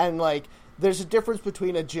 And, like, there's a difference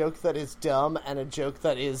between a joke that is dumb and a joke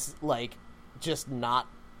that is, like, just not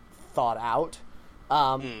thought out.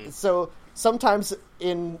 So sometimes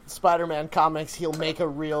in Spider-Man comics, he'll make a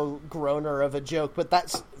real groaner of a joke, but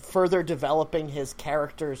that's further developing his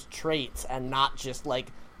character's traits and not just,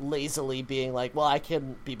 like, lazily being like, well, I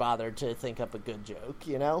couldn't be bothered to think up a good joke,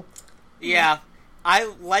 you know? Yeah.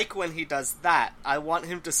 I like when he does that. I want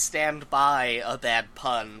him to stand by a bad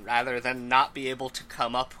pun, rather than not be able to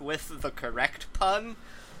come up with the correct pun.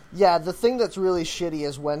 Yeah, the thing that's really shitty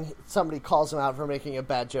is when somebody calls him out for making a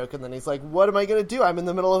bad joke, and then he's like, what am I going to do? I'm in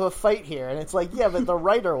the middle of a fight here. And it's like, yeah, but the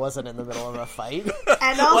writer wasn't in the middle of a fight.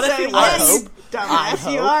 And also, yes,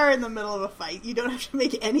 dumbass, you are in the middle of a fight. You don't have to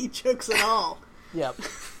make any jokes at all. Yep,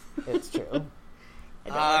 it's true.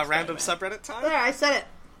 Random subreddit time? There, I said it.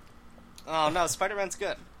 Oh, no, Spider-Man's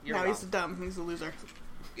good. You're wrong. He's dumb. He's a loser.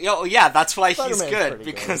 Oh, yeah, that's why Spider-Man's he's good,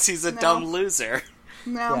 because he's a dumb loser.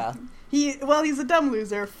 No. Yeah. He's a dumb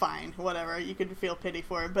loser, fine, whatever, you could feel pity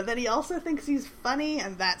for him, but then he also thinks he's funny,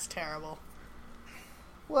 and that's terrible.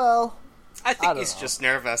 Well, I think he's just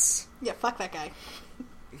nervous. Yeah, fuck that guy.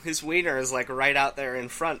 His wiener is, like, right out there in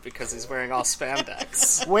front because he's wearing all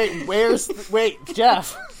spandex. Wait,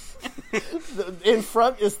 Jeff. In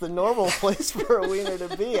front is the normal place for a wiener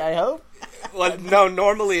to be, I hope. Well, no,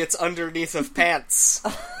 normally it's underneath of pants.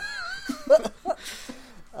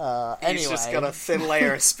 Anyway. He's just got a thin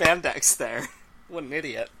layer of spandex there. What an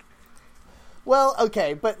idiot. Well,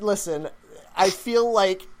 okay, but listen, I feel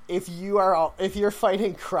like if you're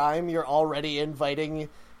fighting crime, you're already inviting,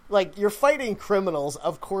 like, you're fighting criminals,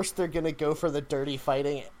 of course they're gonna go for the dirty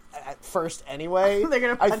fighting at first anyway. They're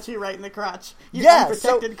gonna punch you right in the crotch.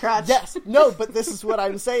 Unprotected crotch. Yes, no, but this is what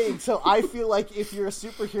I'm saying. So I feel like if you're a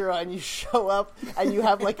superhero and you show up and you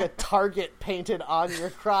have, like, a target painted on your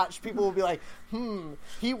crotch, people will be like,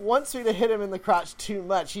 he wants me to hit him in the crotch too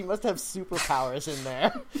much. He must have superpowers in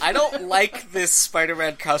there. I don't like this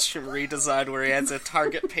Spider-Man costume redesign where he has a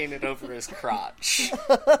target painted over his crotch.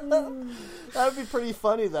 That would be pretty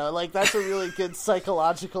funny, though. Like, that's a really good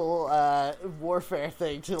psychological warfare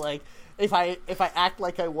thing to, like, if I act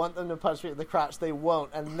like I want them to punch me in the crotch, they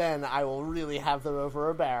won't, and then I will really have them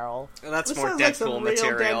over a barrel. And that's this more sounds Deadpool like some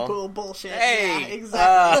material. Real Deadpool bullshit. Hey, yeah,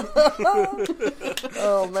 exactly.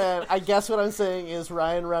 Oh man, I guess what I'm saying is,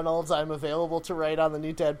 Ryan Reynolds, I'm available to write on the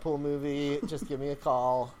new Deadpool movie. Just give me a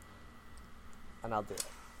call, and I'll do it.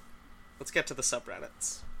 Let's get to the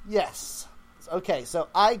subreddits. Yes. Okay, so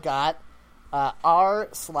I got r/backyard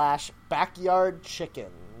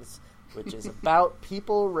chickens, which is about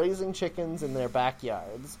people raising chickens in their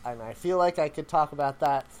backyards, and I feel like I could talk about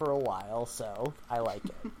that for a while, so I like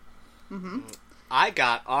it. I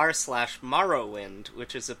got r/Morrowind,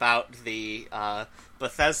 which is about the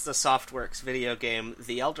Bethesda Softworks video game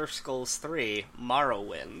The Elder Scrolls 3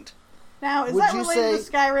 Morrowind. Now, is Would that you related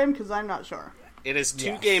say- to Skyrim? Because I'm not sure. It is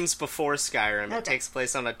two games before Skyrim. Okay. It takes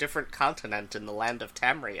place on a different continent in the land of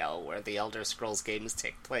Tamriel, where the Elder Scrolls games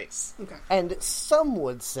take place. Okay. And some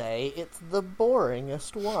would say it's the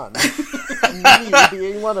boringest one. Me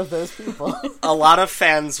being one of those people. A lot of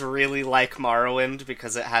fans really like Morrowind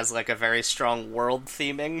because it has like a very strong world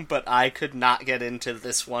theming, but I could not get into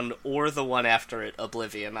this one or the one after it,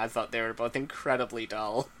 Oblivion. I thought they were both incredibly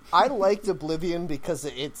dull. I liked Oblivion because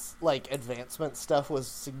its like advancement stuff was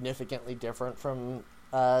significantly different from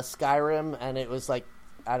Skyrim, and it was like,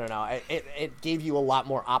 I don't know, it gave you a lot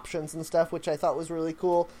more options and stuff, which I thought was really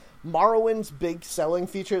cool. Morrowind's big selling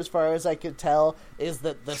feature, as far as I could tell, is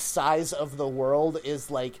that the size of the world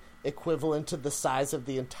is like equivalent to the size of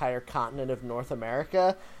the entire continent of North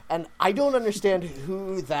America, and I don't understand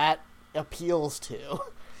who that appeals to.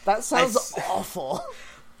 That sounds awful.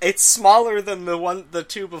 It's smaller than the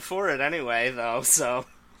two before it anyway, though, so...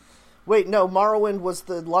 Wait, no, Morrowind was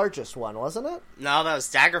the largest one, wasn't it? No, that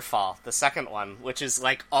was Daggerfall, the second one, which is,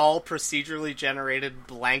 like, all procedurally generated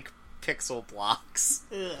blank pixel blocks.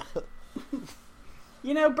 Ugh.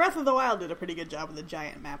 You know, Breath of the Wild did a pretty good job with the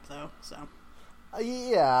giant map, though, so...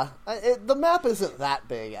 Yeah. The map isn't that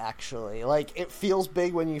big, actually. Like, it feels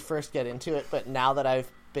big when you first get into it, but now that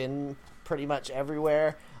I've been pretty much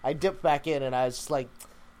everywhere, I dipped back in and I was just like...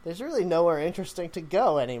 There's really nowhere interesting to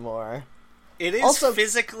go anymore. It is also,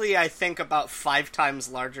 physically, I think, about 5 times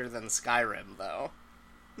larger than Skyrim, though.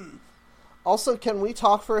 Also, can we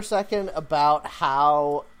talk for a second about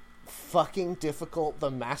how fucking difficult the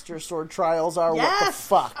Master Sword trials are? Yes! What the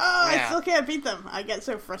fuck? Oh, I still can't beat them. I get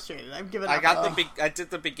so frustrated. I've given up. I did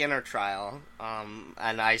the beginner trial,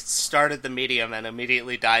 and I started the medium and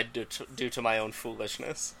immediately died due to my own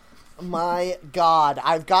foolishness. My God,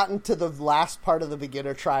 I've gotten to the last part of the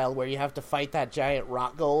beginner trial where you have to fight that giant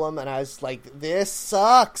rock golem, and I was like, this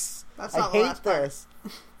sucks. That's not I hate this.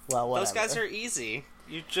 Well, whatever. Those guys are easy.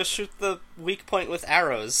 You just shoot the weak point with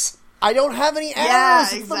arrows. I don't have any arrows. Yeah,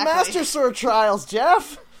 it's the Master Sword trials,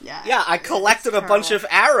 Jeff. Yeah, I collected a bunch of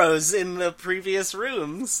arrows in the previous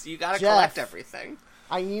rooms. You gotta collect everything.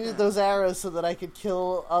 I needed those arrows so that I could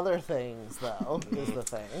kill other things, though, is the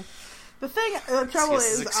thing. The trouble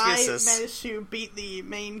is, I managed to beat the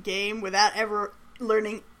main game without ever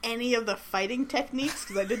learning any of the fighting techniques,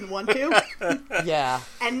 because I didn't want to. Yeah.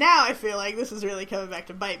 And now I feel like this is really coming back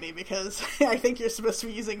to bite me, because I think you're supposed to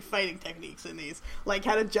be using fighting techniques in these. Like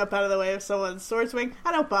how to jump out of the way of someone's sword swing.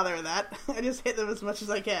 I don't bother with that. I just hit them as much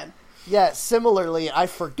as I can. Yeah, similarly, I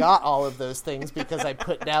forgot all of those things because I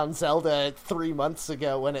put down Zelda 3 months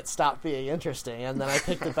ago when it stopped being interesting, and then I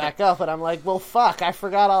picked it back up, and I'm like, well, fuck, I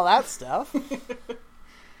forgot all that stuff.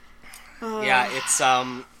 Yeah,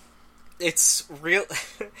 it's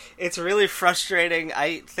really frustrating.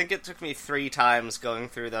 I think it took me 3 times going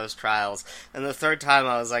through those trials, and the third time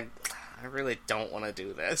I was like, I really don't want to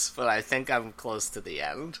do this, but I think I'm close to the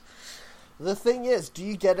end. The thing is, do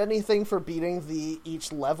you get anything for beating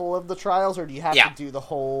each level of the trials, or do you have to do the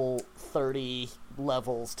whole 30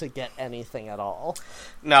 levels to get anything at all?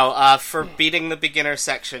 No, for beating the beginner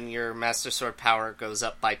section, your Master Sword power goes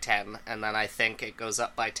up by 10, and then I think it goes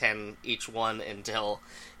up by 10 each one until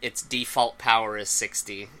its default power is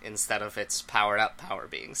 60, instead of its powered up power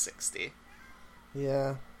being 60.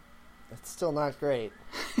 Yeah, it's still not great.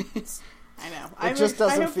 I know. It just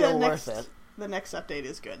doesn't feel worth it. The next update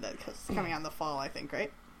is good. That's coming out in the fall, I think,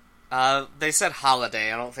 right? They said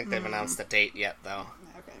holiday. I don't think they've announced the date yet, though.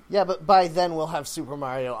 Okay. Yeah, but by then we'll have Super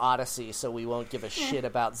Mario Odyssey, so we won't give a shit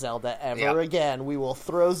about Zelda ever again. We will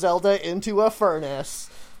throw Zelda into a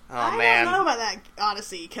furnace. Oh, man. I don't know about that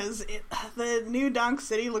Odyssey, because the new Donk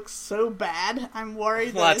City looks so bad. I'm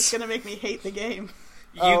worried that it's going to make me hate the game.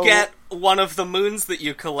 You get one of the moons that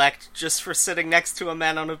you collect just for sitting next to a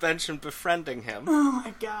man on a bench and befriending him. Oh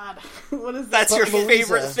my god. What is that? That's your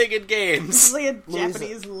favorite thing in games. It's like a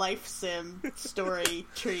Japanese life sim story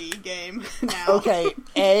tree game now. Okay,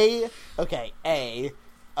 a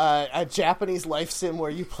Japanese life sim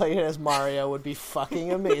where you play it as Mario would be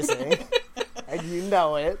fucking amazing. And you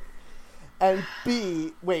know it. And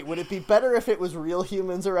B, wait, would it be better if it was real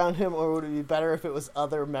humans around him, or would it be better if it was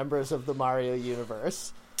other members of the Mario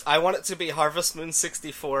universe? I want it to be Harvest Moon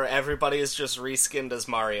 64. Everybody is just reskinned as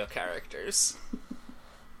Mario characters.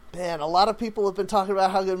 Man, a lot of people have been talking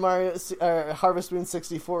about how good Harvest Moon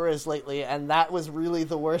 64 is lately, and that was really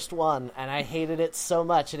the worst one, and I hated it so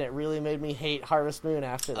much, and it really made me hate Harvest Moon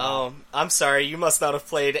after that. Oh, I'm sorry, you must not have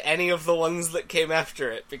played any of the ones that came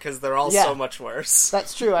after it, because they're all so much worse.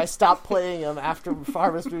 That's true, I stopped playing them after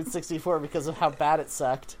Harvest Moon 64 because of how bad it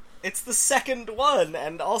sucked. It's the second one,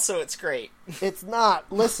 and also it's great. It's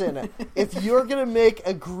not. Listen, if you're gonna make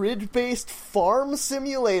a grid-based farm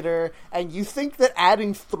simulator and you think that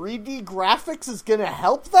adding 3D graphics is gonna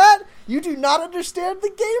help that, you do not understand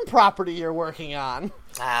the game property you're working on.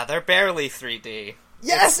 They're barely 3D.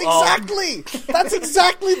 Yes, exactly! That's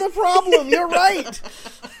exactly the problem! You're right!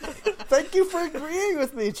 Thank you for agreeing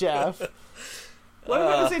with me, Jeff. What if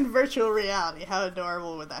it was in virtual reality? How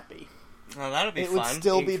adorable would that be? Oh, that'd be fun. It would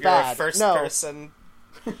still be bad. First person.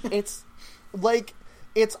 It's like,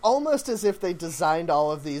 it's almost as if they designed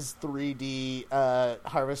all of these 3D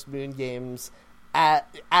Harvest Moon games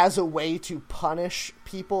as a way to punish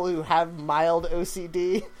people who have mild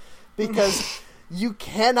OCD, because you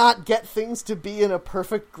cannot get things to be in a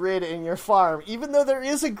perfect grid in your farm. Even though there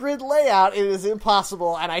is a grid layout, it is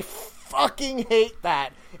impossible, and I fucking hate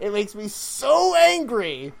that. It makes me so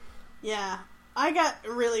angry. Yeah. I got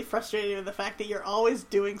really frustrated with the fact that you're always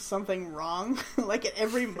doing something wrong. Like, at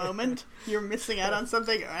every moment, you're missing out on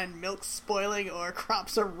something, and milk's spoiling, or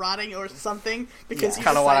crops are rotting, or something, because you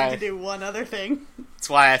decided to do one other thing. That's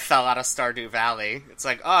why I fell out of Stardew Valley. It's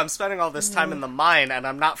like, oh, I'm spending all this time in the mine, and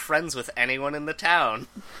I'm not friends with anyone in the town.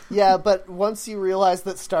 Yeah, but once you realize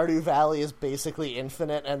that Stardew Valley is basically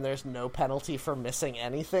infinite, and there's no penalty for missing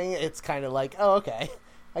anything, it's kind of like, oh, okay,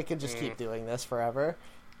 I can just keep doing this forever.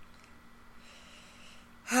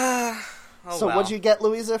 What'd you get,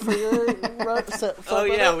 Louisa, for your subreddit? Oh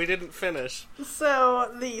yeah, we didn't finish. So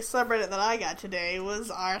the subreddit that I got today was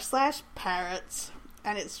r/parrots,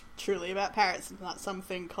 and it's truly about parrots. It's not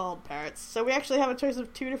something called parrots. So we actually have a choice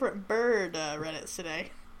of 2 different bird Reddits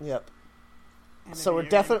today. Yep. So we're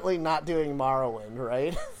definitely not doing Morrowind,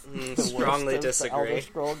 right? Strongly disagree. The Elder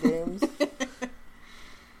Scroll games.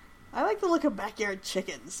 I like the look of backyard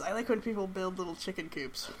chickens. I like when people build little chicken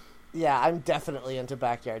coops. Yeah, I'm definitely into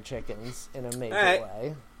backyard chickens in a major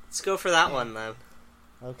way. Let's go for that one, then.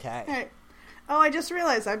 Okay. All right. Oh, I just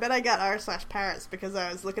realized, I bet I got r/parrots because I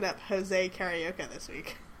was looking up Jose Carioca this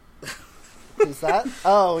week. Who's that?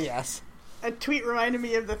 Oh, yes. A tweet reminded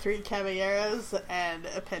me of the 3 Caballeros and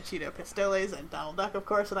Panchito Pistoles and Donald Duck, of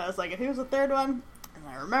course, and I was like, who's the third one? And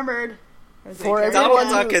I remembered. Donald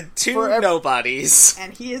Duck and 2 nobodies.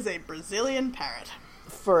 And he is a Brazilian parrot.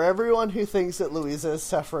 For everyone who thinks that Louisa is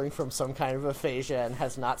suffering from some kind of aphasia and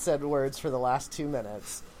has not said words for the last 2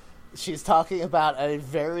 minutes, she's talking about a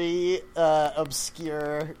very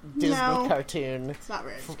obscure Disney cartoon. It's not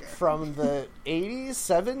very obscure. From the 80s,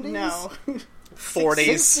 70s? No.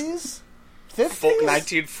 40s. 60s? 50s?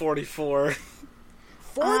 1944. 40s,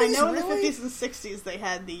 I know in really? the 50s and 60s they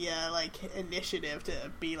had the initiative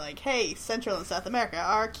to be like, hey, Central and South America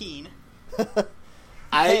are keen.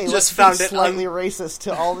 I just found it slightly racist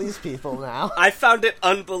to all these people now. I found it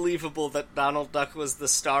unbelievable that Donald Duck was the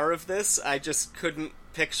star of this. I just couldn't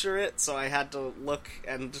picture it, so I had to look.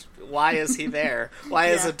 And why is he there? Why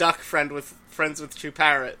is a duck friends with 2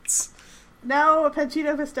 parrots? No,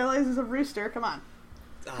 Panchito Pistoles is a rooster. Come on.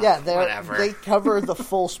 Yeah, whatever. They cover the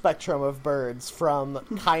full spectrum of birds, from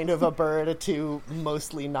kind of a bird to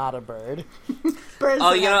mostly not a bird. Birds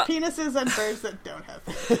that have penises and birds that don't have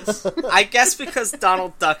penises. I guess because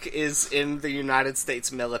Donald Duck is in the United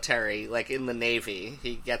States military, like in the Navy,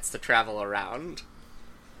 he gets to travel around.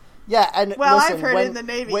 Yeah, and I've heard in the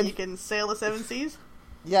Navy you can sail the 7 seas.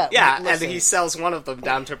 Yeah, and he sells one of them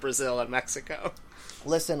down to Brazil and Mexico.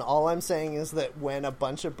 Listen, all I'm saying is that when a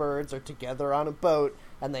bunch of birds are together on a boat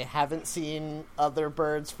and they haven't seen other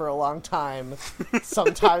birds for a long time,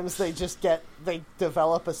 sometimes they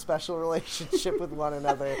develop a special relationship with one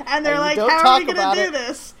another. And they're like, how are we going to do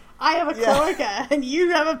this? I have a cloaca, and you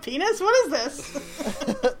have a penis? What is this?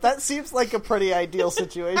 That seems like a pretty ideal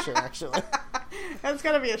situation, actually. That's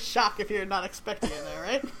got to be a shock if you're not expecting it there,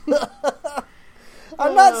 right?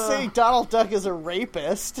 I'm not saying Donald Duck is a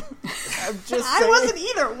rapist. I'm just saying... I wasn't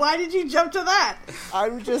either. Why did you jump to that?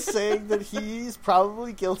 I'm just saying that he's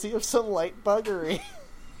probably guilty of some light buggery.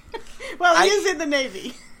 Well, he is in the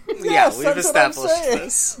Navy. Yes, we've established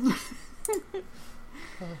this.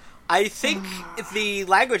 I think the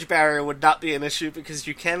language barrier would not be an issue because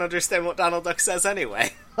you can't understand what Donald Duck says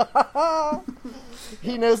anyway.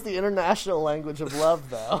 He knows the international language of love,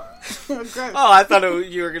 though. Oh, I thought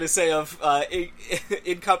you were going to say of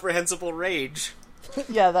incomprehensible rage.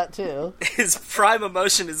 Yeah, that too. His prime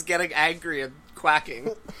emotion is getting angry and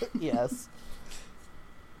quacking. Yes.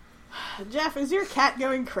 Jeff, is your cat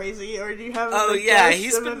going crazy, or do you have? Oh yeah,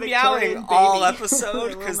 he's been meowing all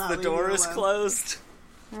episode because the door is closed.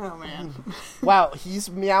 Oh, man. Wow, he's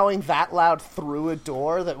meowing that loud through a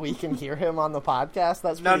door that we can hear him on the podcast?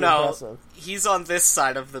 That's pretty impressive. He's on this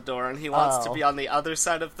side of the door, and he wants to be on the other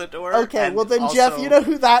side of the door. Okay, well then, also... Jeff, you know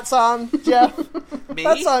who that's on, Jeff? Me?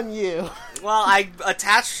 That's on you. Well, I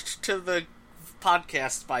attached to the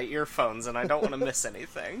podcast by earphones, and I don't want to miss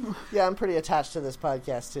anything. Yeah, I'm pretty attached to this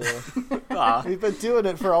podcast, too. We've been doing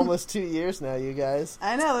it for almost 2 years now, you guys.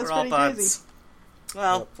 I know, that's pretty crazy.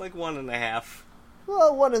 Well, like 1.5.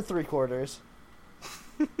 Well, 1 3/4.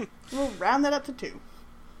 We'll round that up to 2.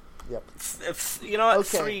 Yep. You know what?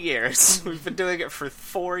 Okay. 3 years. We've been doing it for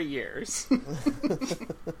 4 years.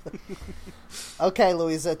 Okay,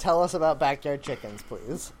 Louisa, tell us about Backyard Chickens,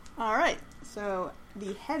 please. All right. So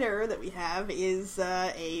the header that we have is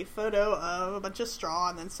a photo of a bunch of straw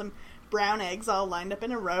and then some brown eggs all lined up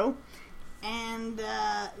in a row. And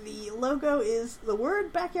the logo is the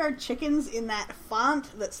word Backyard Chickens in that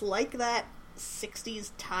font that's like that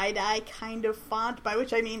 60s tie-dye kind of font, by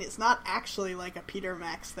which I mean it's not actually like a Peter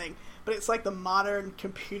Max thing, but it's like the modern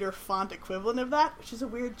computer font equivalent of that, which is a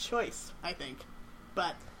weird choice, I think.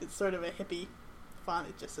 But it's sort of a hippie font.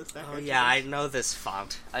 It just says Backyard yeah, Chickens. I know this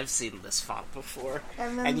font. I've seen this font before.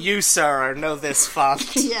 And you, sir, know this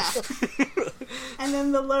font. Yeah. And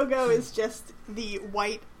then the logo is just the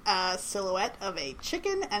white silhouette of a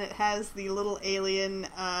chicken, and it has the little alien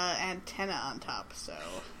antenna on top, so...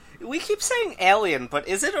 We keep saying alien, but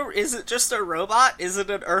is it just a robot? Is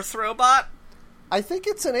it an Earth robot? I think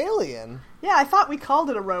it's an alien. Yeah, I thought we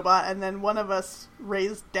called it a robot, and then one of us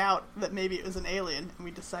raised doubt that maybe it was an alien, and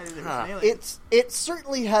we decided it was an alien. It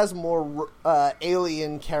certainly has more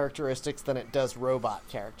alien characteristics than it does robot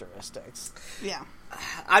characteristics. Yeah.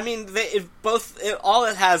 I mean, all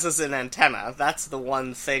it has is an antenna. That's the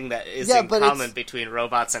one thing that is in common between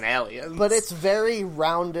robots and aliens. But it's very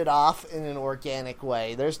rounded off in an organic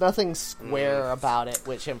way. There's nothing square about it,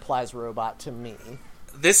 which implies robot to me.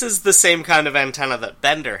 This is the same kind of antenna that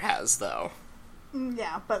Bender has, though.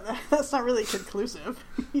 Yeah, but that's not really conclusive.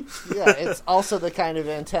 Yeah, it's also the kind of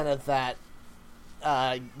antenna that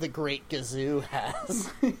the Great Gazoo has.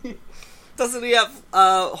 Doesn't he have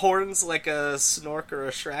horns like a Snork or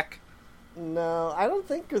a Shrek? No, I don't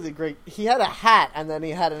think he had a hat, and then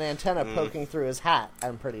he had an antenna poking through his hat,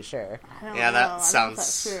 I'm pretty sure. I don't know. That sounds... I don't know if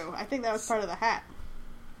that's true. I think that was part of the hat.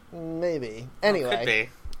 Maybe. Anyway. Could be.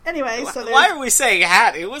 Anyway, so why are we saying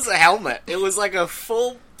hat? It was a helmet. It was like a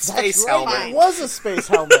full space helmet. It was a space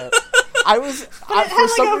helmet. But it had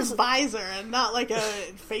like a visor and not like a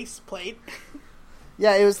faceplate.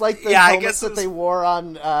 Yeah, it was like the helmets that they wore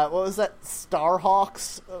on, what was that,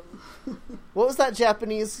 Starhawks? What was that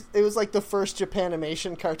Japanese, it was like the first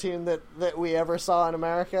Japanimation cartoon that we ever saw in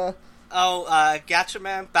America. Oh,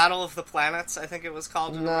 Gatchaman, Battle of the Planets, I think it was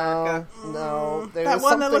called in America. No, that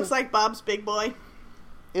one that looks like Bob's Big Boy?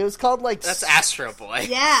 It was called like... That's Astro Boy.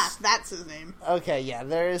 Yeah, that's his name. Okay, yeah,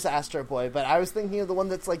 there is Astro Boy, but I was thinking of the one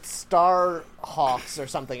that's like Starhawks or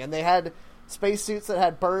something, and they had spacesuits that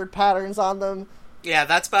had bird patterns on them. Yeah,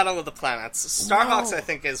 that's Battle of the Planets. Starhawks, I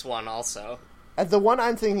think, is one also. The one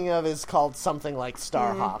I'm thinking of is called something like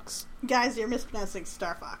Starhawks. Guys, you're mispronouncing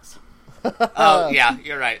Star Fox. Oh, yeah,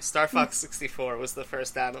 you're right. Star Fox 64 was the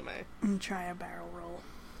first anime. Try a barrel roll.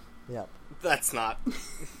 Yep. That's not...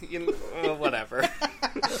 whatever.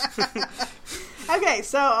 Okay,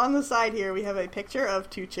 so on the side here we have a picture of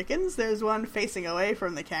 2 chickens. There's one facing away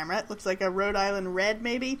from the camera. It looks like a Rhode Island Red,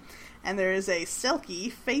 maybe. And there is a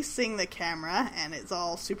Selkie facing the camera, and it's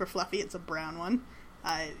all super fluffy. It's a brown one.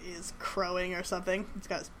 It is crowing or something. It's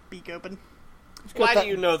got its beak open. Why do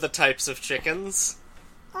you know the types of chickens?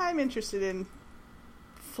 I'm interested in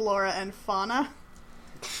flora and fauna.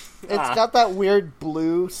 It's got that weird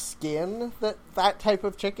blue skin that type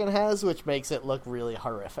of chicken has, which makes it look really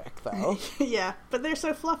horrific, though. Yeah, but they're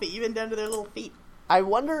so fluffy, even down to their little feet. I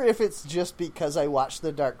wonder if it's just because I watched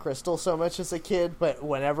The Dark Crystal so much as a kid, but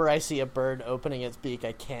whenever I see a bird opening its beak,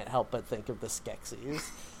 I can't help but think of the Skeksis.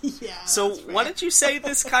 Yeah. So, what did you say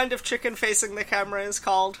this kind of chicken facing the camera is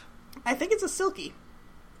called? I think it's a Silkie.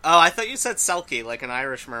 Oh, I thought you said Selkie, like an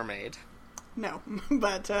Irish mermaid. No,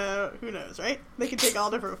 but who knows, right? They can take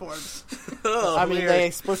all different forms. I mean, they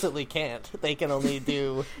explicitly can't. They can only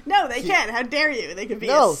do... No, they can. How dare you? They could be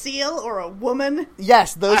a seal or a woman.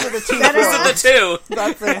 Yes, those are the 2 Those are the 2.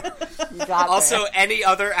 That's it. You got also, any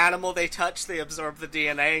other animal they touch, they absorb the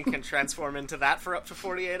DNA and can transform into that for up to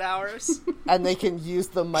 48 hours. And they can use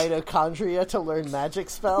the mitochondria to learn magic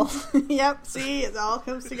spells. Yep, see, it all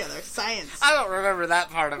comes together. Science. I don't remember that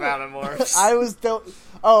part of Animorphs.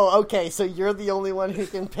 Oh, okay, so you're the only one who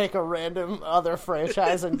can pick a random other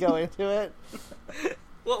franchise and go into it?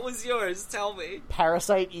 What was yours? Tell me.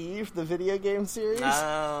 Parasite Eve, the video game series.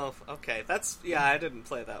 Oh, okay. I didn't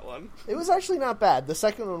play that one. It was actually not bad. The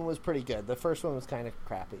second one was pretty good. The first one was kind of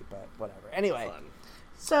crappy, but whatever. Anyway. Fun.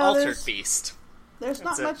 So Altered Beast. There's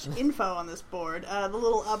not much info on this board. The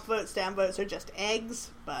little upvotes, downvotes are just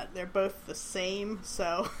eggs, but they're both the same,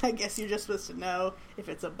 so I guess you're just supposed to know if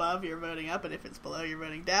it's above, you're voting up, and if it's below, you're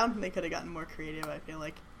voting down. They could have gotten more creative, I feel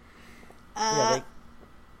like.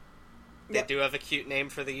 They do have a cute name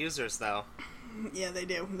for the users, though. Yeah, they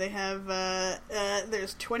do. They have,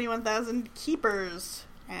 there's 21,000 keepers,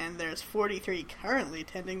 and there's 43 currently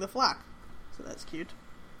tending the flock. So that's cute.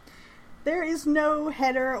 There is no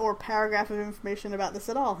header or paragraph of information about this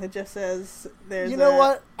at all. It just says there's. You know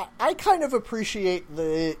what? I kind of appreciate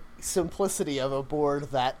the simplicity of a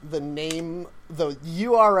board that the name, the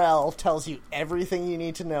URL tells you everything you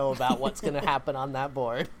need to know about what's going to happen on that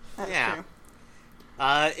board. That's true.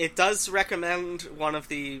 It does recommend one of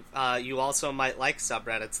the You Also Might Like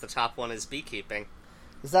subreddits. The top one is beekeeping.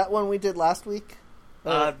 Is that one we did last week?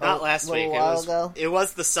 Not last week. Ago? It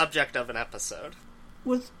was the subject of an episode.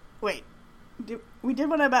 Wait. We did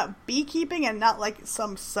one about beekeeping and not like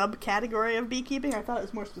some subcategory of beekeeping? I thought it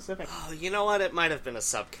was more specific. Oh, you know what? It might have been a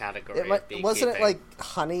subcategory of beekeeping. Wasn't it like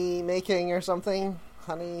honey making or something?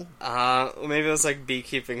 Honey? Maybe it was like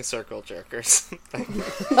beekeeping circle jerkers.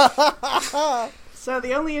 So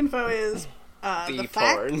the only info is bee the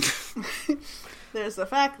porn. fact. There's the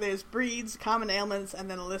fact, there's breeds, common ailments,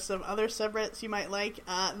 and then a list of other subreddits you might like.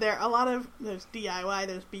 There's DIY,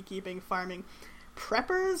 there's beekeeping, farming.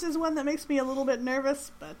 Preppers is one that makes me a little bit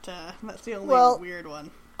nervous, but that's the only weird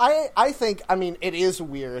one. I think, it is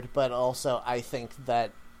weird, but also I think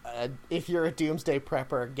that if you're a doomsday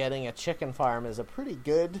prepper, getting a chicken farm is a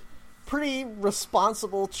pretty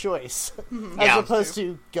responsible choice, as opposed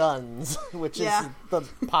to guns, which is the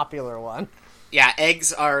popular one. Yeah,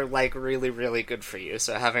 eggs are, really, really good for you,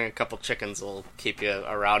 so having a couple chickens will keep you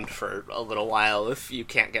around for a little while if you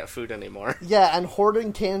can't get food anymore. Yeah, and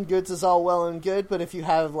hoarding canned goods is all well and good, but if you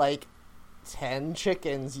have, 10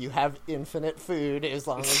 chickens, you have infinite food as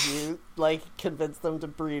long as you, convince them to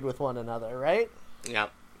breed with one another, right? Yeah.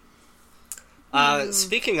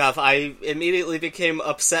 Speaking of, I immediately became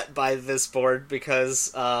upset by this board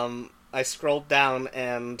because I scrolled down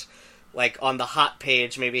and... on the hot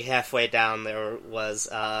page, maybe halfway down, there was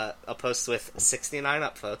a post with 69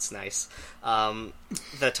 upvotes. Nice.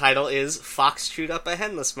 The title is "Fox chewed up a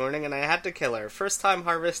hen this morning and I had to kill her. First time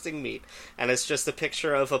harvesting meat." And it's just a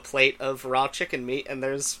picture of a plate of raw chicken meat, and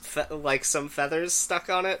there's some feathers stuck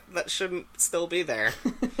on it that shouldn't still be there.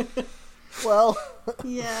 Well,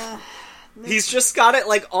 yeah. He's just got it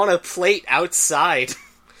on a plate outside.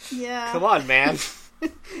 Yeah. Come on, man.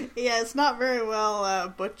 Yeah, it's not very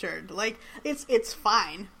well butchered. It's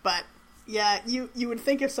fine, but yeah, you would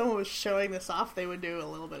think if someone was showing this off, they would do a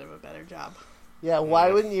little bit of a better job. Yeah,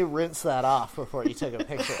 why wouldn't you rinse that off before you took a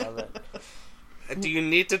picture of it? Do you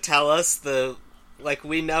need to tell us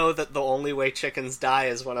we know that the only way chickens die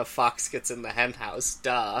is when a fox gets in the hen house.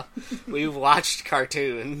 Duh. We've watched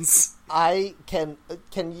cartoons. Can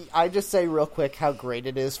I just say real quick how great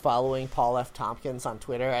it is following Paul F. Tompkins on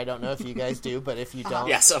Twitter? I don't know if you guys do, but if you don't...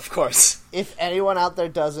 Yes, of course. If anyone out there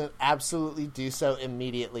doesn't, absolutely do so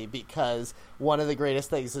immediately, because one of the greatest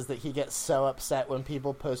things is that he gets so upset when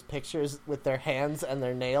people post pictures with their hands and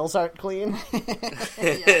their nails aren't clean.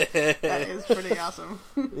 Yeah, that is pretty awesome.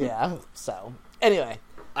 Yeah, so... Anyway.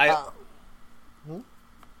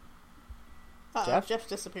 Jeff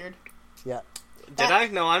disappeared. Yeah. Did I?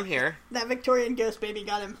 No, I'm here. That Victorian ghost baby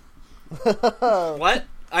got him. What?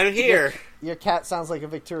 I'm here. Your cat sounds like a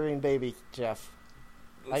Victorian baby, Jeff.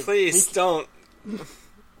 Please don't.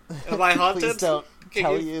 Am I haunted? Please don't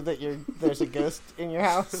tell you that there's a ghost in your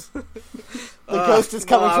house. The ghost is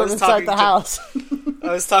coming from inside the house.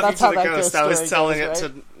 I was talking to the ghost. I was telling it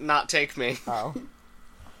to not take me. Oh.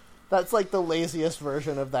 That's the laziest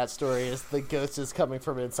version of that story, is the ghost is coming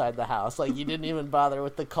from inside the house. You didn't even bother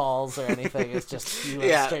with the calls or anything. It's just, you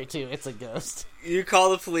went straight to, it's a ghost. You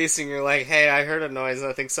call the police and you're like, hey, I heard a noise and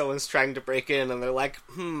I think someone's trying to break in. And they're like,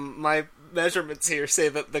 my measurements here say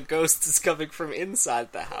that the ghost is coming from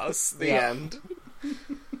inside the house. The end.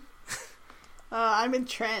 I'm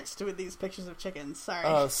entranced with these pictures of chickens. Sorry.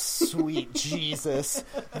 Oh, sweet Jesus.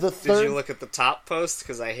 Did you look at the top post?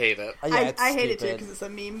 Because I hate it. Yeah, I hate it too, because it's a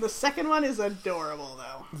meme. The second one is adorable,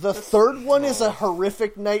 though. The third one is a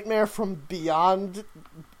horrific nightmare from beyond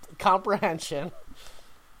comprehension.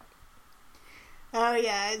 Oh,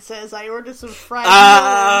 yeah, it says, I ordered some fried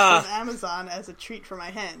noodles from Amazon as a treat for my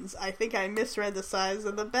hens. I think I misread the size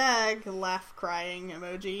of the bag. Laugh crying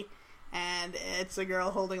emoji. and it's a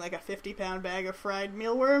girl holding like a 50-pound bag of fried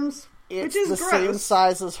mealworms. It's which is the gross. same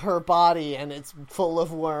size as her body, and it's full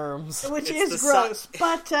of worms. Which is gross,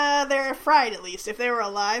 but they're fried at least. If they were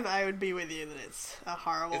alive, I would be with you that it's a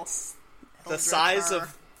horrible... It's the size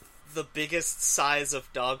of the biggest size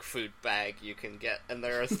of dog food bag you can get, and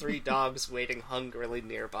there are 3 dogs waiting hungrily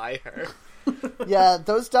nearby her. Yeah,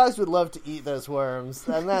 those dogs would love to eat those worms,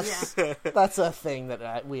 and that's a thing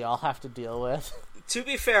that we all have to deal with. To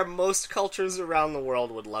be fair, most cultures around the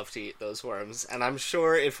world would love to eat those worms, and I'm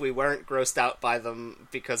sure if we weren't grossed out by them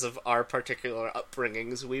because of our particular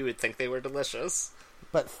upbringings, we would think they were delicious.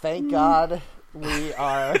 But thank God we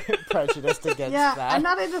are prejudiced against that. Yeah, I'm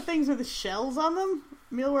not into things with shells on them.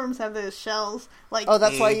 Mealworms have those shells. Like, oh,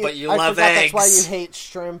 that's why you. But you I love forgot eggs. That's why you hate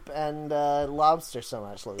shrimp and lobster so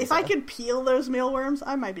much, Louisa. If I could peel those mealworms,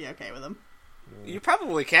 I might be okay with them. You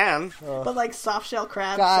probably can. But like soft shell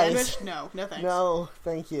crab Guys, sandwich, no thanks. No,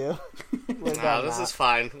 thank you. No, this is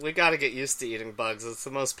fine. We gotta get used to eating bugs. It's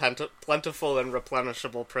the most plentiful and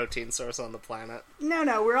replenishable protein source on the planet.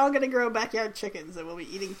 No, we're all gonna grow backyard chickens, and we'll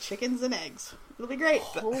be eating chickens and eggs. It'll be great.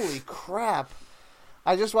 Holy crap.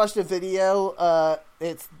 I just watched a video,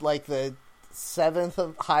 it's like the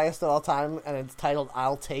 7th highest of all time, and it's titled,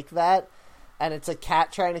 I'll Take That. And it's a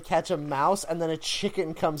cat trying to catch a mouse, and then a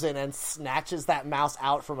chicken comes in and snatches that mouse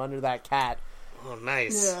out from under that cat. Oh,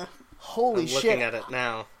 nice. Yeah. Holy I'm shit. looking at it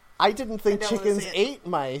now. I didn't think I don't wanna chickens see it. ate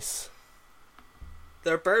mice.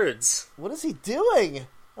 They're birds. What is he doing?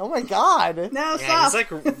 Oh my god. No, Yeah, stop. he's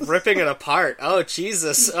like ripping it apart. Oh,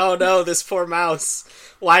 Jesus. Oh, no, this poor mouse.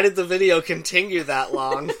 Why did the video continue that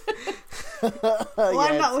long? Well,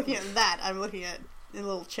 I'm not looking at that. I'm looking at the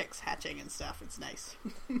little chicks hatching and stuff. It's nice.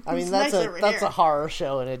 I mean, It's that's nice over that's here. a horror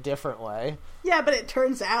show in a different way. Yeah, but it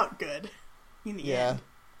turns out good in the Yeah, end.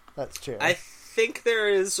 that's true. I think there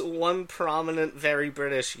is one prominent, very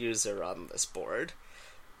British user on this board.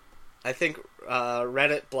 I think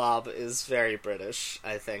Reddit Blob is very British,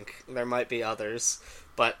 I think. There might be others.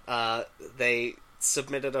 But they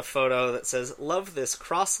submitted a photo that says, "Love this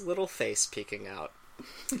cross little face peeking out."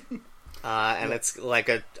 And it's like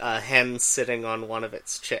a hen sitting on one of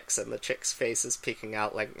its chicks, and the chick's face is peeking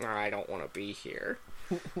out like, I don't want to be here.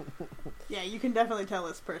 Yeah, you can definitely tell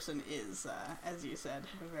this person is, as you said,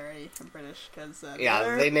 very British. Cause,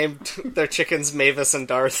 Yeah, they named their chickens Mavis and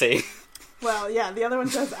Dorothy. Well, yeah, the other one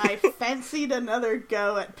says, I fancied another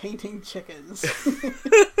go at painting chickens.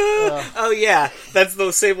 Oh yeah, that's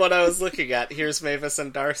the same one I was looking at. Here's Mavis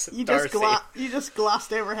and Darcy. You just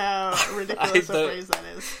glossed over how ridiculous a phrase that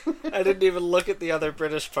is. I didn't even look at the other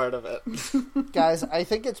British part of it. Guys, I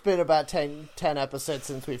think it's been about 10 episodes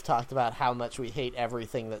since we've talked about how much we hate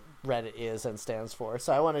everything that Reddit is and stands for.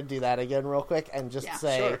 So I want to do that again real quick and just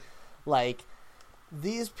say, sure. like,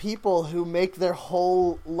 these people who make their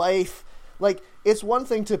whole life... Like, it's one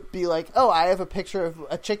thing to be like, oh, I have a picture of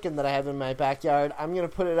a chicken that I have in my backyard. I'm going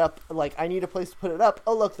to put it up. Like, I need a place to put it up.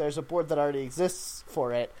 Oh, look, there's a board that already exists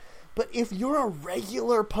for it. But if you're a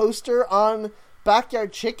regular poster on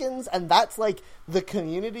backyard chickens and that's, like, the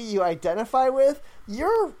community you identify with,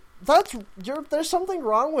 there's something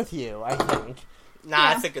wrong with you, I think. Nah, Yeah.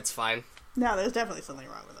 I think it's fine. No, there's definitely something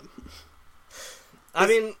wrong with them. I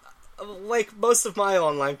mean, like most of my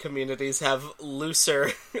online communities have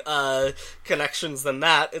looser connections than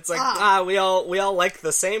that. It's like, we all like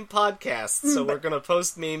the same podcast, so we're gonna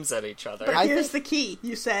post memes at each other. But here's the key.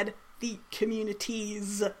 You said the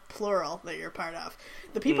communities, plural, that you're part of.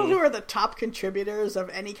 The people who are the top contributors of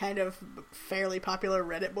any kind of fairly popular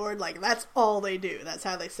Reddit board, like, that's all they do. That's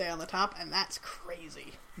how they stay on the top, and that's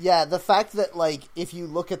crazy. Yeah, the fact that, like, if you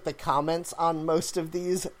look at the comments on most of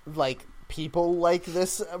these, like, people like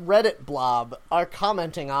this Reddit blob are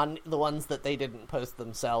commenting on the ones that they didn't post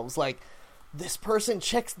themselves. Like, this person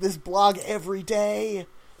checks this blog every day.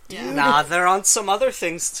 Yeah. Nah, they're on some other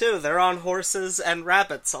things too. They're on horses and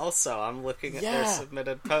rabbits also. I'm looking at their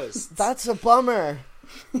submitted posts. That's a bummer.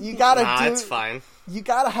 You gotta it's fine. You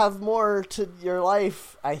gotta have more to your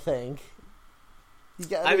life, I think.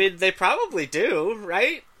 I mean, they probably do,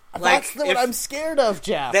 right? That's what I'm scared of,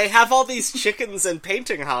 Jeff. They have all these chickens and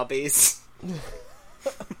painting hobbies.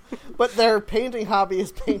 But their painting hobby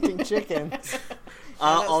is painting chickens.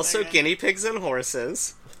 Also guinea pigs and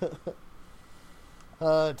horses.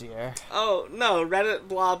 Oh, dear. Oh, no, Reddit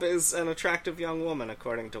Blob is an attractive young woman,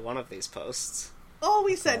 according to one of these posts. All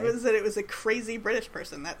we said was that it was a crazy British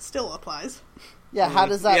person. That still applies. Yeah, how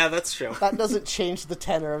does that... Yeah, that's true. That doesn't change the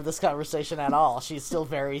tenor of this conversation at all. She's still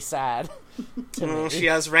very sad to me. She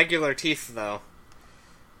has regular teeth, though.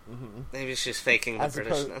 Mm-hmm. Maybe she's faking the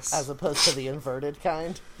Britishness. As opposed to the inverted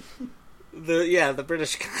kind? The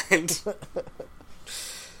British kind.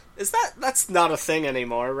 That's not a thing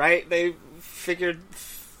anymore, right? They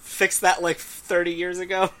fixed that like 30 years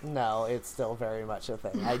ago. No, it's still very much a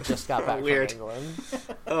thing. I just got back from England.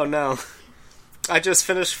 Oh no. I just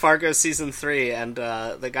finished Fargo Season 3, and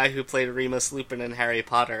the guy who played Remus Lupin in Harry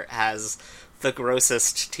Potter has the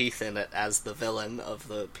grossest teeth in it as the villain of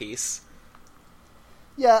the piece.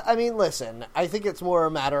 Yeah, I mean, listen, I think it's more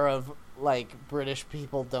a matter of, like, British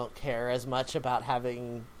people don't care as much about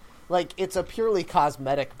having... Like, it's a purely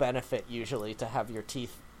cosmetic benefit, usually, to have your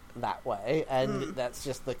teeth that way, and that's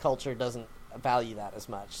just, the culture doesn't value that as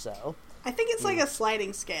much, so... I think it's like a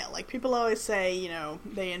sliding scale. Like, people always say, you know,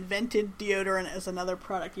 they invented deodorant as another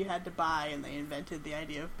product you had to buy, and they invented the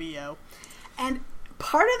idea of BO. And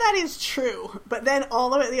part of that is true, but then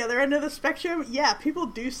all the way at the other end of the spectrum, yeah, people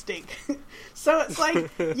do stink. So it's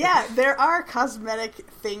like, yeah, there are cosmetic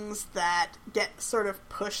things that get sort of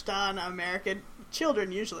pushed on American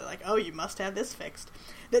children, usually, like, oh, you must have this fixed,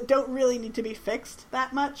 that don't really need to be fixed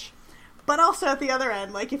that much. But also at the other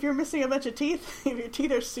end, like, if you're missing a bunch of teeth, if your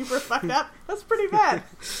teeth are super fucked up, that's pretty bad.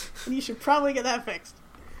 And you should probably get that fixed.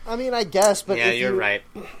 I mean, I guess, but yeah, you're right.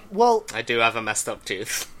 Well, I do have a messed up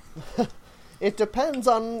tooth. It depends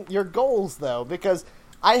on your goals, though, because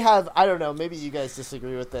I don't know, maybe you guys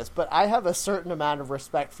disagree with this, but I have a certain amount of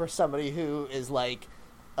respect for somebody who is, like,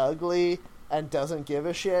 ugly and doesn't give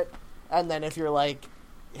a shit, and then if you're like,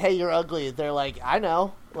 hey, you're ugly, they're like, I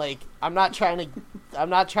know, like, I'm not trying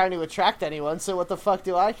to attract anyone, so what the fuck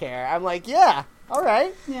do I care? I'm like, yeah,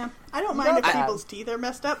 alright. Yeah, I don't mind if people's teeth are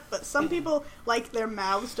messed up, but some people, like, their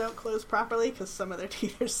mouths don't close properly because some of their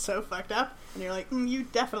teeth are so fucked up, and you're like, you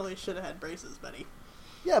definitely should have had braces, buddy.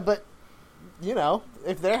 Yeah, but, you know,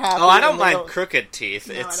 if they're happy... Oh, I don't mind crooked teeth.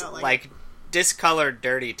 No, it's like discolored,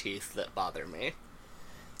 dirty teeth that bother me.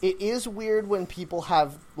 It is weird when people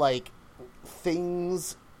have, like,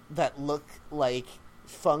 things that look like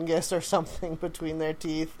fungus or something between their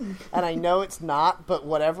teeth, and I know it's not, but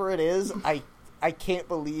whatever it is, I can't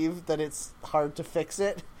believe that it's hard to fix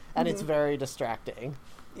it, and it's very distracting.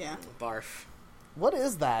 Yeah. Barf. What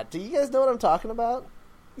is that? Do you guys know what I'm talking about?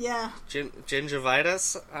 Yeah.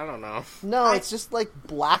 Gingivitis? I don't know. No, it's just like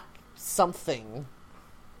black something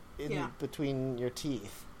in between your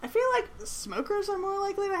teeth. I feel like smokers are more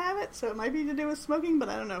likely to have it, so it might be to do with smoking, but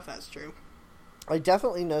I don't know if that's true. I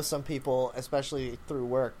definitely know some people, especially through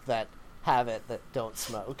work, that have it that don't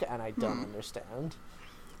smoke, and I don't understand.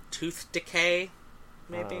 Tooth decay,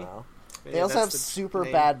 maybe? I don't know. Maybe they also have super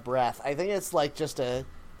bad breath. I think it's like just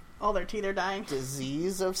all their teeth are dying.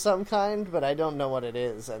 Disease of some kind, but I don't know what it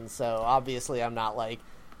is, and so obviously I'm not like,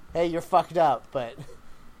 hey, you're fucked up, but,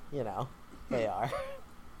 you know, they are.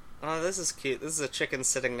 Oh, this is cute. This is a chicken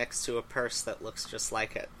sitting next to a purse that looks just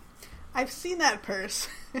like it. I've seen that purse.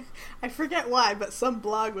 I forget why, but some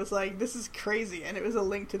blog was like, this is crazy, and it was a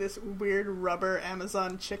link to this weird rubber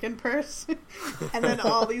Amazon chicken purse. And then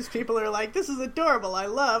all these people are like, this is adorable, I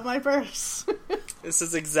love my purse. This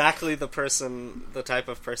is exactly the type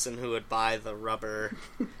of person who would buy the rubber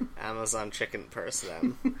Amazon chicken purse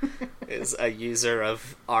then. Is a user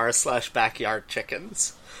of r/backyard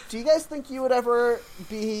chickens. Do you guys think you would ever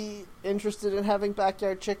be interested in having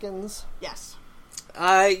backyard chickens? Yes.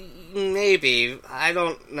 Maybe. I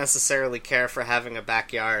don't necessarily care for having a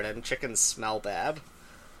backyard, and chickens smell bad.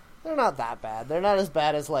 They're not that bad. They're not as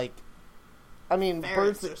bad as, like... I mean,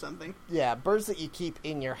 birds or something. Yeah, birds that you keep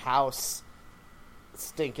in your house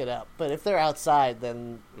stink it up. But if they're outside,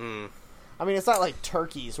 then... I mean, it's not like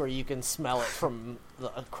turkeys where you can smell it from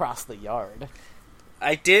across the yard.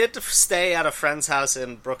 I did stay at a friend's house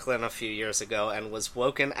in Brooklyn a few years ago and was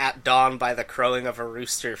woken at dawn by the crowing of a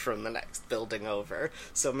rooster from the next building over.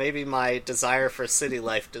 So maybe my desire for city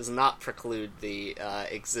life does not preclude the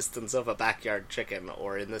existence of a backyard chicken,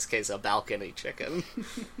 or in this case, a balcony chicken.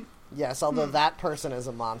 Yes, although that person is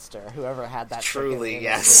a monster, whoever had that Truly, chicken.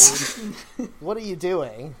 yes. What are you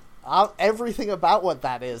doing? Everything about what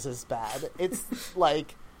that is bad. It's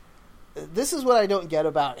like... This is what I don't get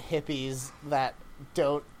about hippies that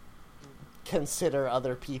don't consider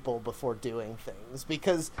other people before doing things,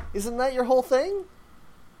 because isn't that your whole thing?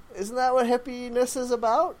 Isn't that what hippiness is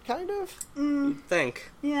about, kind of? You'd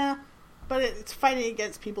think. Yeah, but it's fighting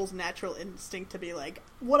against people's natural instinct to be like,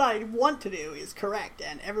 what I want to do is correct,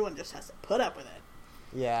 and everyone just has to put up with it.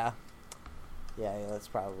 Yeah, that's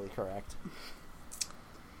probably correct.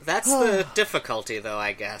 That's the difficulty, though,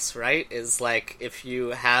 I guess, right? Is, like, if you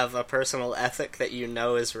have a personal ethic that you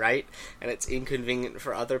know is right, and it's inconvenient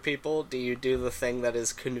for other people, do you do the thing that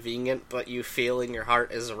is convenient, but you feel in your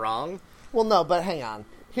heart is wrong? Well, no, but hang on.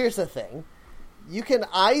 Here's the thing. You can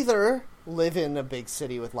either live in a big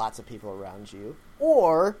city with lots of people around you,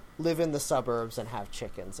 or live in the suburbs and have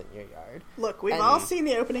chickens in your yard. Look, we've all seen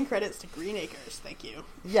the opening credits to Green Acres, thank you.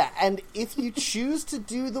 Yeah, and if you choose to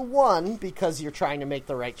do the one because you're trying to make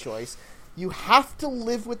the right choice, you have to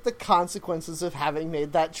live with the consequences of having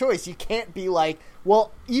made that choice. You can't be like,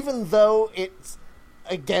 well, even though it's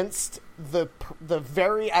against the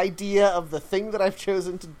very idea of the thing that I've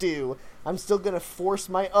chosen to do, I'm still going to force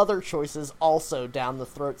my other choices also down the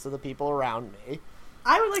throats of the people around me.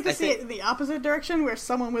 I would like to see it in the opposite direction, where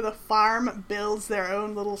someone with a farm builds their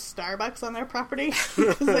own little Starbucks on their property,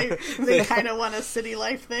 because they kind of want a city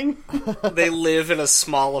life thing. They live in a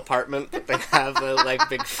small apartment, but they have a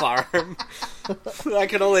big farm. I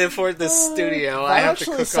can only afford this studio. I have to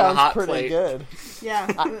cook on a hot plate. Pretty good.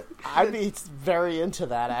 Yeah, I'd be very into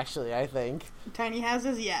that. Actually, I think tiny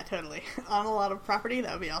houses. Yeah, totally. On a lot of property,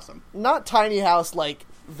 that would be awesome. Not tiny house like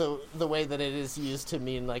the way that it is used to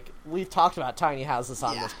mean, like, we've talked about tiny houses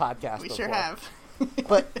on this podcast we before. Sure have.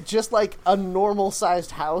 But just like a normal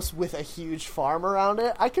sized house with a huge farm around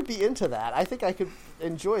it, I could be into that. I think I could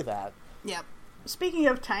enjoy that. Yep. Speaking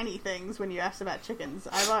of tiny things, when you asked about chickens,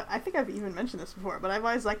 I think I've even mentioned this before, but I've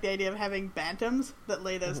always liked the idea of having bantams that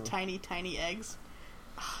lay those tiny, tiny eggs.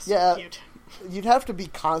 Oh, so cute. You'd have to be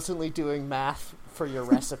constantly doing math for your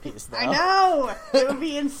recipes, though. I know! It would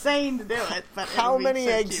be insane to do it, but how many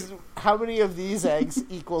so eggs? Cute. How many of these eggs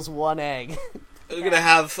equals one egg? We're gonna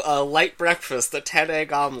have a light breakfast, a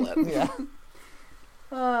 10-egg omelet. Yeah.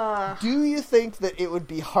 Do you think that it would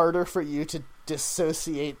be harder for you to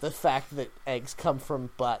dissociate the fact that eggs come from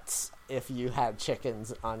butts if you had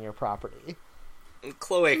chickens on your property?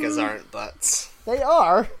 Cloacas aren't butts. They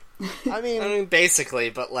are. I mean, basically,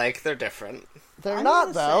 but they're different. They're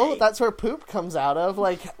not, though. That's where poop comes out of.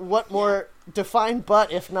 Like, what more defined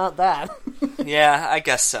butt if not that? Yeah, I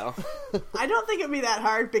guess so. I don't think it'd be that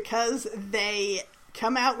hard because they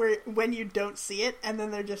come out when you don't see it, and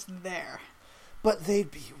then they're just there. But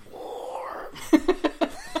they'd be warm. Yeah,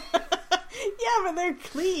 but they're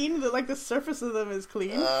clean. The surface of them is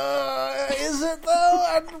clean. Is it,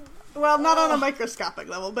 though? Well, not on a microscopic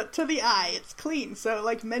level, but to the eye, it's clean. So,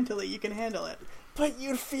 mentally, you can handle it. But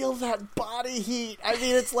you'd feel that body heat. I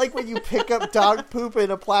mean, it's like when you pick up dog poop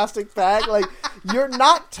in a plastic bag. Like, you're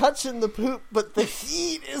not touching the poop, but the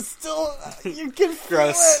heat is still... You can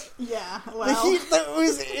feel it. Yeah, well... The heat that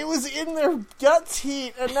it was in their guts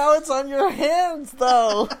heat, and now it's on your hands,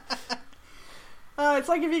 though. It's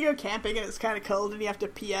like if you go camping and it's kind of cold and you have to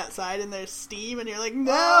pee outside and there's steam, and you're like,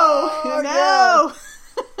 no!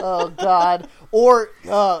 Oh, God. Or,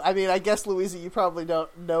 I guess, Louisa, you probably don't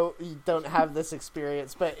have this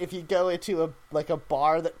experience, but if you go into a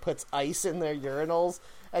bar that puts ice in their urinals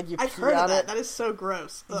and you I've pee heard on of that. it. That is so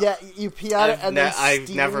gross. Ugh. Yeah, you pee on it and then I've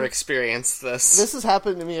never experienced this. This has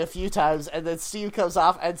happened to me a few times, and then steam comes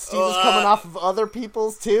off, and steam is coming off of other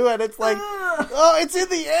people's too, and it's like, oh, it's in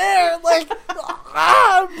the air! Like,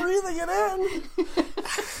 I'm breathing it in!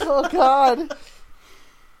 Oh, God.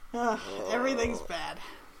 Everything's bad.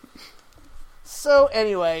 So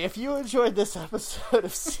anyway, if you enjoyed this episode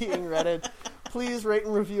of Seeing Reddit, please rate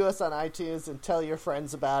and review us on iTunes and tell your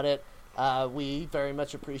friends about it. We very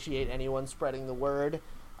much appreciate anyone spreading the word.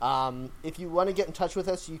 If you want to get in touch with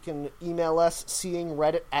us, you can email us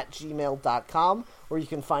seeingreddit@gmail.com, or you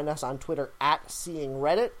can find us on Twitter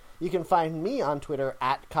 @seeingreddit. You can find me on Twitter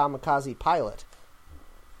 @kamikazepilot.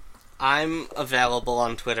 I'm available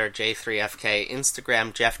on Twitter, J3FK,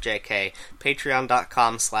 Instagram, JeffJK,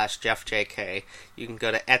 Patreon.com/JeffJK. You can go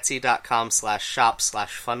to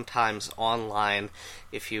Etsy.com/shop/funtimesonline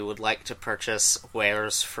if you would like to purchase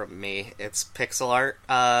wares from me. It's pixel art,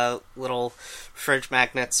 little fridge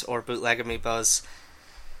magnets, or bootleg amiibos.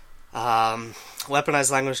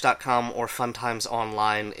 Weaponizedlanguage.com or Funtimes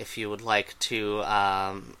Online if you would like to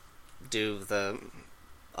do the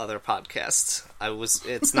other podcasts.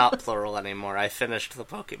 It's not plural anymore. I finished the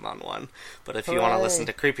Pokemon one. But if you want to listen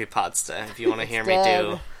to Creepypodsta, if you want to hear me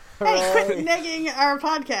do... Hey, quit negging our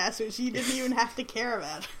podcast, which you didn't even have to care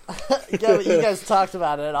about. Yeah, but you guys talked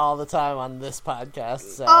about it all the time on this podcast,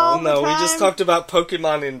 so... No, we just talked about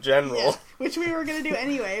Pokemon in general. Yeah, which we were going to do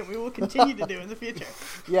anyway, and we will continue to do in the future.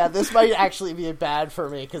 Yeah, this might actually be bad for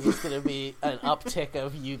me, because it's going to be an uptick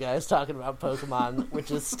of you guys talking about Pokemon,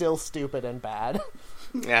 which is still stupid and bad.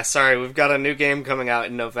 Yeah, sorry, we've got a new game coming out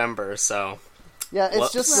in November, so... Yeah,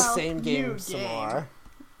 it's just the same game some more.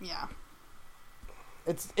 Yeah.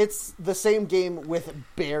 It's the same game with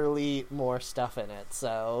barely more stuff in it,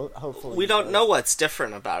 so hopefully... We don't know what's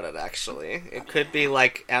different about it, actually. It could be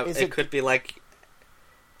like... could be like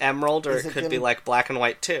Emerald, or it could be like Black and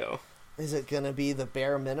White 2. Is it going to be the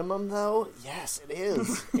bare minimum, though? Yes, it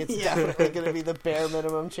is. It's definitely going to be the bare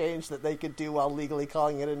minimum change that they could do while legally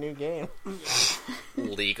calling it a new game.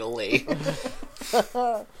 Legally.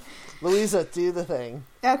 Louisa, do the thing.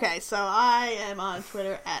 Okay, so I am on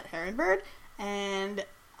Twitter at Heronbird, and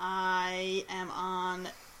I am on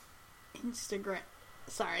Instagram.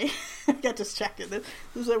 Sorry, I got distracted.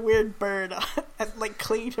 There's a weird bird like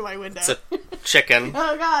clinging to my window. It's a chicken.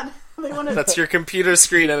 Oh God, they want to. That's your computer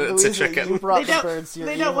screen, and it's Louisa, a chicken. You brought the birds.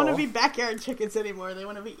 They don't want to be backyard chickens anymore. They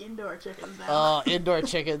want to be indoor chickens now. Oh, indoor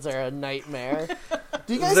chickens are a nightmare.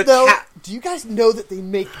 Do you guys know? Do you guys know that they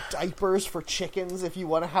make diapers for chickens if you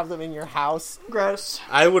want to have them in your house? Gross.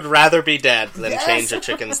 I would rather be dead than change a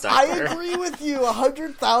chicken's diaper. I agree with you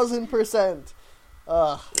 100,000%.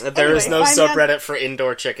 There is no subreddit for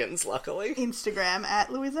indoor chickens, luckily. Instagram at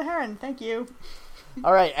Louisa Heron. Thank you.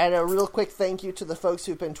 All right, and a real quick thank you to the folks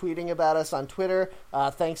who've been tweeting about us on Twitter.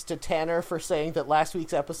 Thanks to Tanner for saying that last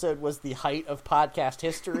week's episode was the height of podcast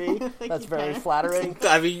history. That's very flattering.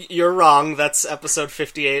 I mean, you're wrong. That's episode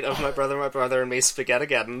 58 of My Brother, and Me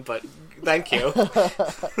Spaghetti-geddon, but thank you.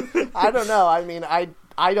 I don't know. I mean, I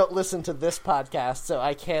don't listen to this podcast, so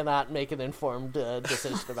I cannot make an informed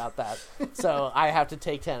decision about that. So I have to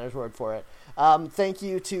take Tanner's word for it. Thank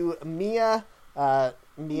you to Mia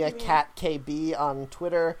Cat KB on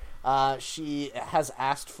Twitter. She has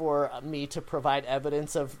asked for me to provide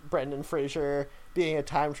evidence of Brendan Fraser being a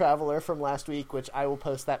time traveler from last week, which I will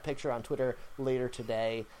post that picture on Twitter later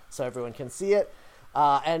today so everyone can see it.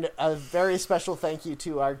 And a very special thank you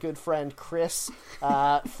to our good friend Chris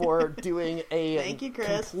for doing a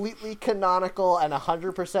completely canonical and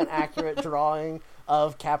 100% accurate drawing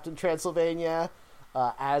of Captain Transylvania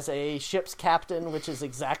as a ship's captain, which is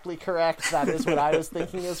exactly correct. That is what I was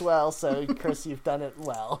thinking as well. So, Chris, you've done it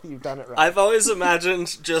well. You've done it right. I've always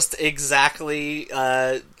imagined just exactly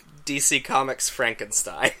DC Comics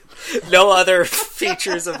Frankenstein. No other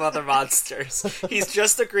features of other monsters. He's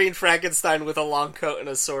just a green Frankenstein with a long coat and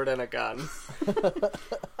a sword and a gun.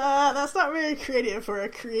 That's not very creative for a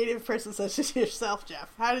creative person such as yourself, Jeff.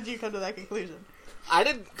 How did you come to that conclusion? I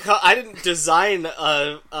didn't design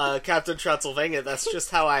Captain Transylvania. That's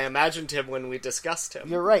just how I imagined him when we discussed him.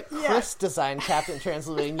 You're right. Chris designed Captain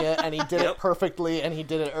Transylvania, and he did it perfectly, and he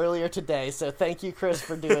did it earlier today. So thank you, Chris,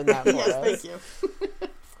 for doing that for us. Thank you.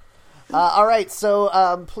 All right,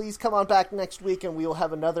 so please come on back next week, and we will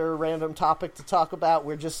have another random topic to talk about.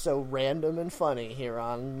 We're just so random and funny here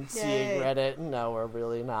on Seeing Reddit. No, we're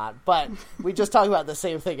really not. But we just talk about the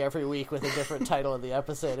same thing every week with a different title of the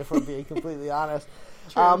episode, if we're being completely honest.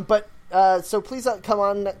 So please come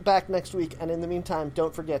on back next week, and in the meantime,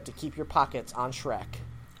 don't forget to keep your pockets on Shrek.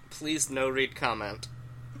 Please no read comment.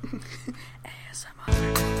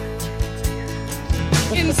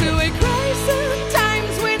 Into a crisis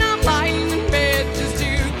times when I'm lying in bed just to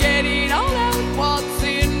get it all out what's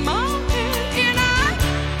in my head, and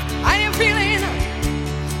I am feeling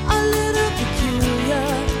a little peculiar.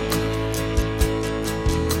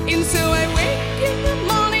 And so I wake in the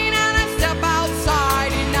morning and I step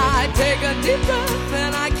outside and I take a deep breath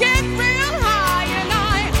and I get real high and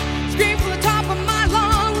I scream from the top of my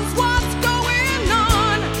lungs, what's going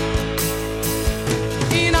on?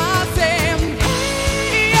 And I say,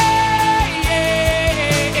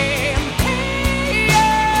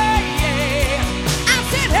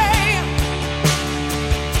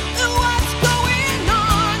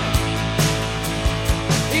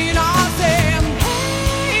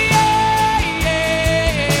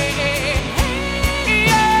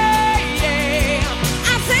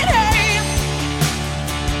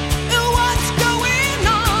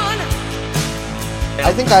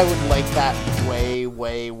 I think I would like that way,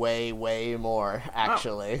 way, way, way more,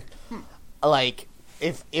 actually. Like,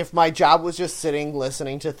 if my job was just sitting,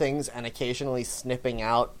 listening to things, and occasionally snipping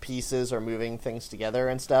out pieces or moving things together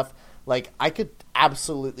and stuff, like, I could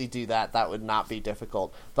absolutely do that. That would not be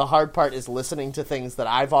difficult. The hard part is listening to things that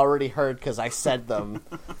I've already heard because I said them,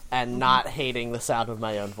 and not hating the sound of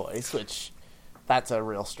my own voice, which, that's a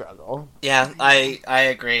real struggle. Yeah, I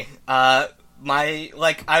agree.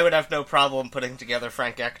 I would have no problem putting together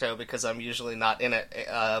Frank Ecto because I'm usually not in it,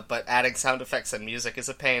 but adding sound effects and music is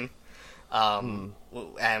a pain. And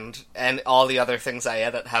all the other things I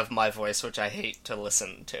edit have my voice, which I hate to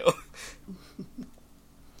listen to.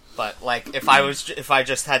 But, like, if I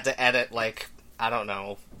just had to edit, like, I don't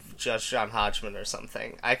know, Judge John Hodgman or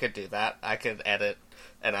something, I could do that. I could edit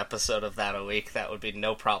an episode of that a week. That would be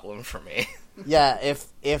no problem for me. Yeah,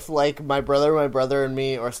 if like My Brother and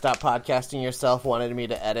Me or Stop Podcasting Yourself wanted me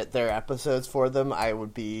to edit their episodes for them, I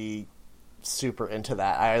would be super into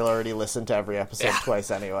that. I already listened to every episode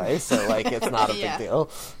twice anyway, so like it's not a big deal.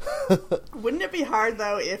 Wouldn't it be hard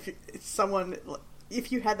though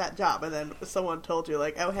if you had that job and then someone told you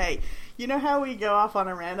like, oh hey, you know how we go off on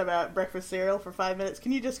a rant about breakfast cereal for 5 minutes?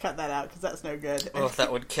 Can you just cut that out because that's no good? Oh,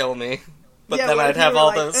 that would kill me. But then I'd have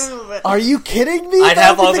all those... Are you kidding me? I'd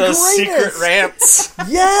have all those secret rants.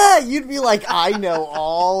 Yeah, you'd be like, I know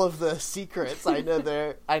all of the secrets. I know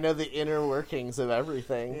the inner workings of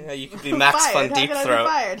everything. Yeah, you could be Max Fun Deep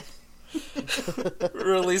Throat.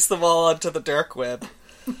 Release them all onto the dark web.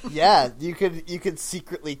 Yeah, you could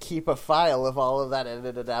secretly keep a file of all of that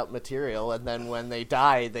edited out material, and then when they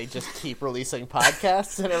die, they just keep releasing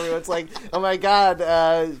podcasts, and everyone's like, "Oh my god,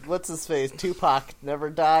 what's his face? Tupac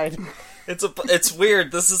never died." It's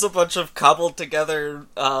weird. This is a bunch of cobbled together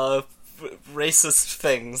racist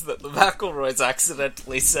things that the McElroys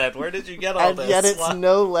accidentally said. Where did you get all this? And yet it's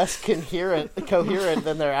no less coherent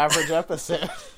than their average episode.